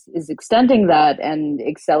is extending that and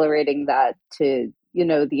accelerating that to, you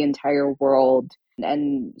know, the entire world,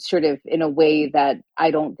 and sort of in a way that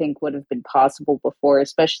I don't think would have been possible before,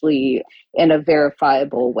 especially in a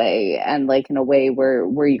verifiable way, and like in a way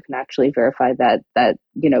where you can actually verify that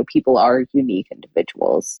you know, people are unique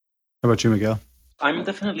individuals. How about you, Miguel? I'm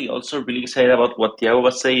definitely also really excited about what Thiago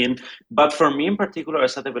was saying, but for me in particular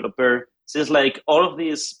as a developer, since like all of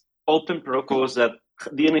these open protocols that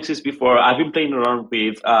didn't exist before, I've been playing around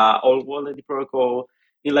with All Wallet protocol.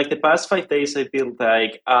 In like the past 5 days, I built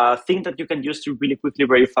like a thing that you can use to really quickly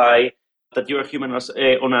verify that you're a human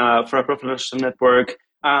for a professional social network,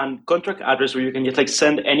 and contract address where you can just like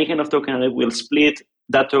send any kind of token and it will split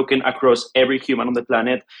that token across every human on the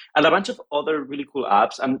planet, and a bunch of other really cool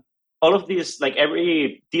apps. And all of these, like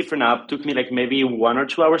every different app took me like maybe 1 or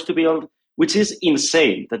 2 hours to build, which is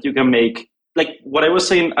insane that you can make. Like what I was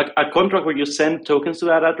saying, a contract where you send tokens to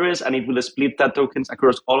that address and it will split that tokens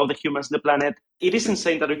across all of the humans on the planet. It is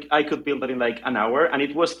insane that I could build that in like an hour. And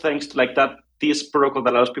it was thanks to like this protocol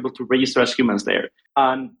that allows people to register as humans there.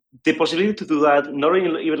 And the possibility to do that, not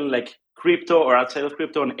even like crypto or outside of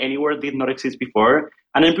crypto and anywhere, did not exist before.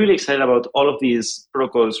 And I'm really excited about all of these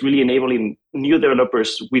protocols really enabling new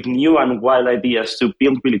developers with new and wild ideas to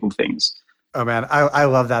build really cool things. Oh man, I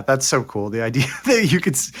love that. That's so cool. The idea that you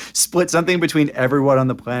could split something between everyone on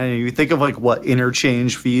the planet. And you think of like what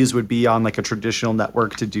interchange fees would be on like a traditional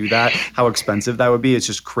network to do that, how expensive that would be. It's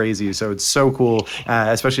just crazy. So it's so cool,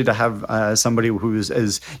 especially to have somebody who's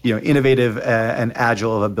as, you know, innovative and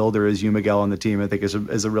agile of a builder as you, Miguel, on the team. I think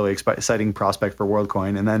is a really exciting prospect for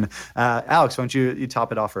WorldCoin. And then Alex, why don't you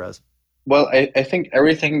top it off for us? Well, I think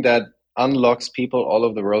everything that unlocks people all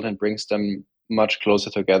over the world and brings them much closer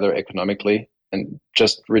together economically and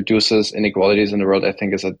just reduces inequalities in the world, I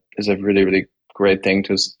think is a really, really great thing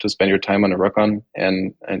to spend your time on and work on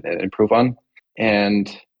and improve on. And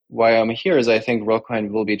why I'm here is I think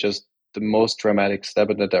WorldCoin will be just the most dramatic step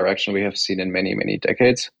in the direction we have seen in many, many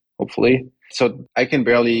decades, hopefully. So I can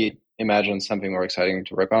barely imagine something more exciting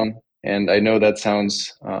to work on. And I know that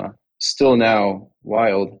sounds still now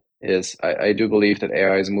wild. I do believe that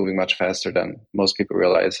AI is moving much faster than most people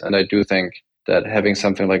realize. And I do think that having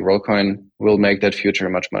something like WorldCoin will make that future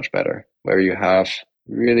much, much better, where you have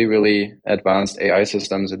really, really advanced AI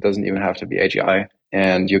systems. It doesn't even have to be AGI,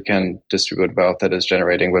 and you can distribute wealth that is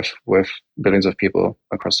generating with billions of people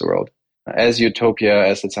across the world. As utopia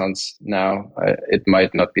as it sounds now, it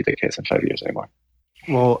might not be the case in 5 years anymore.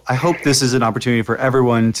 Well, I hope this is an opportunity for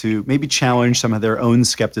everyone to maybe challenge some of their own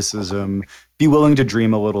skepticism, be willing to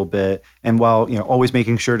dream a little bit, and while, you know, always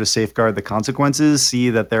making sure to safeguard the consequences, see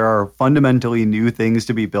that there are fundamentally new things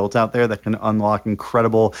to be built out there that can unlock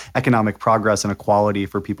incredible economic progress and equality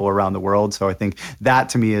for people around the world. So I think that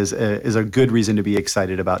to me is a good reason to be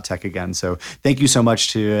excited about tech again. So thank you so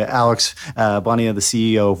much to Alex Bonilla, the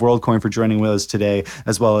CEO of WorldCoin, for joining with us today,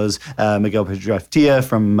 as well as Miguel Pedrotia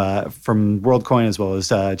from WorldCoin, as well as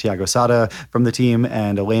Thiago Sada from the team,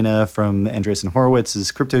 and Elena from Andreessen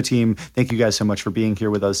Horowitz's crypto team. Thank you guys so much for being here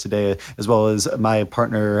with us today, as well as my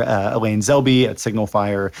partner, Elaine Zelby at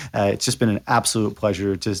SignalFire. It's just been an absolute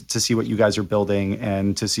pleasure to see what you guys are building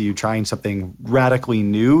and to see you trying something radically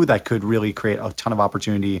new that could really create a ton of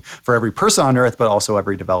opportunity for every person on earth, but also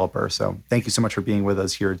every developer. So thank you so much for being with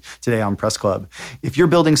us here today on Press Club. If you're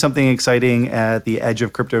building something exciting at the edge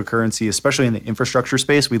of cryptocurrency, especially in the infrastructure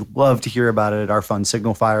space, we'd love to hear about it at our fund,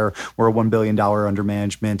 SignalFire. We're a $1 billion under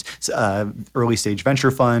management early stage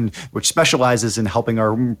venture fund, which specializes in helping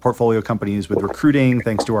our portfolio companies with recruiting.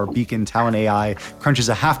 Thanks to our Beacon Talent AI, crunches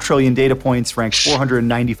 500 billion data points, ranks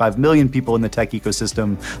 495 million people in the tech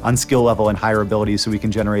ecosystem on skill level and hire ability, so we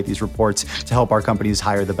can generate these reports to help our companies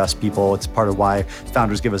hire the best people. It's part of why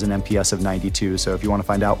founders give us an NPS of 92. So if you want to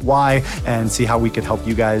find out why and see how we could help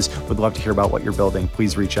you guys, would love to hear about what you're building,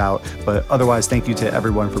 please reach out. But otherwise, thank you to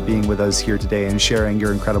everyone for being with us here today and sharing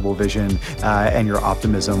your incredible vision and your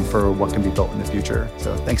optimism for what can be built in the future.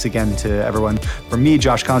 So thanks again to everyone. From me,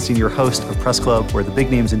 Josh Constine, your host of Press Club, where the big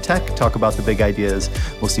names in tech talk about the big ideas.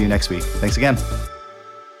 We'll see you next week. Thanks again.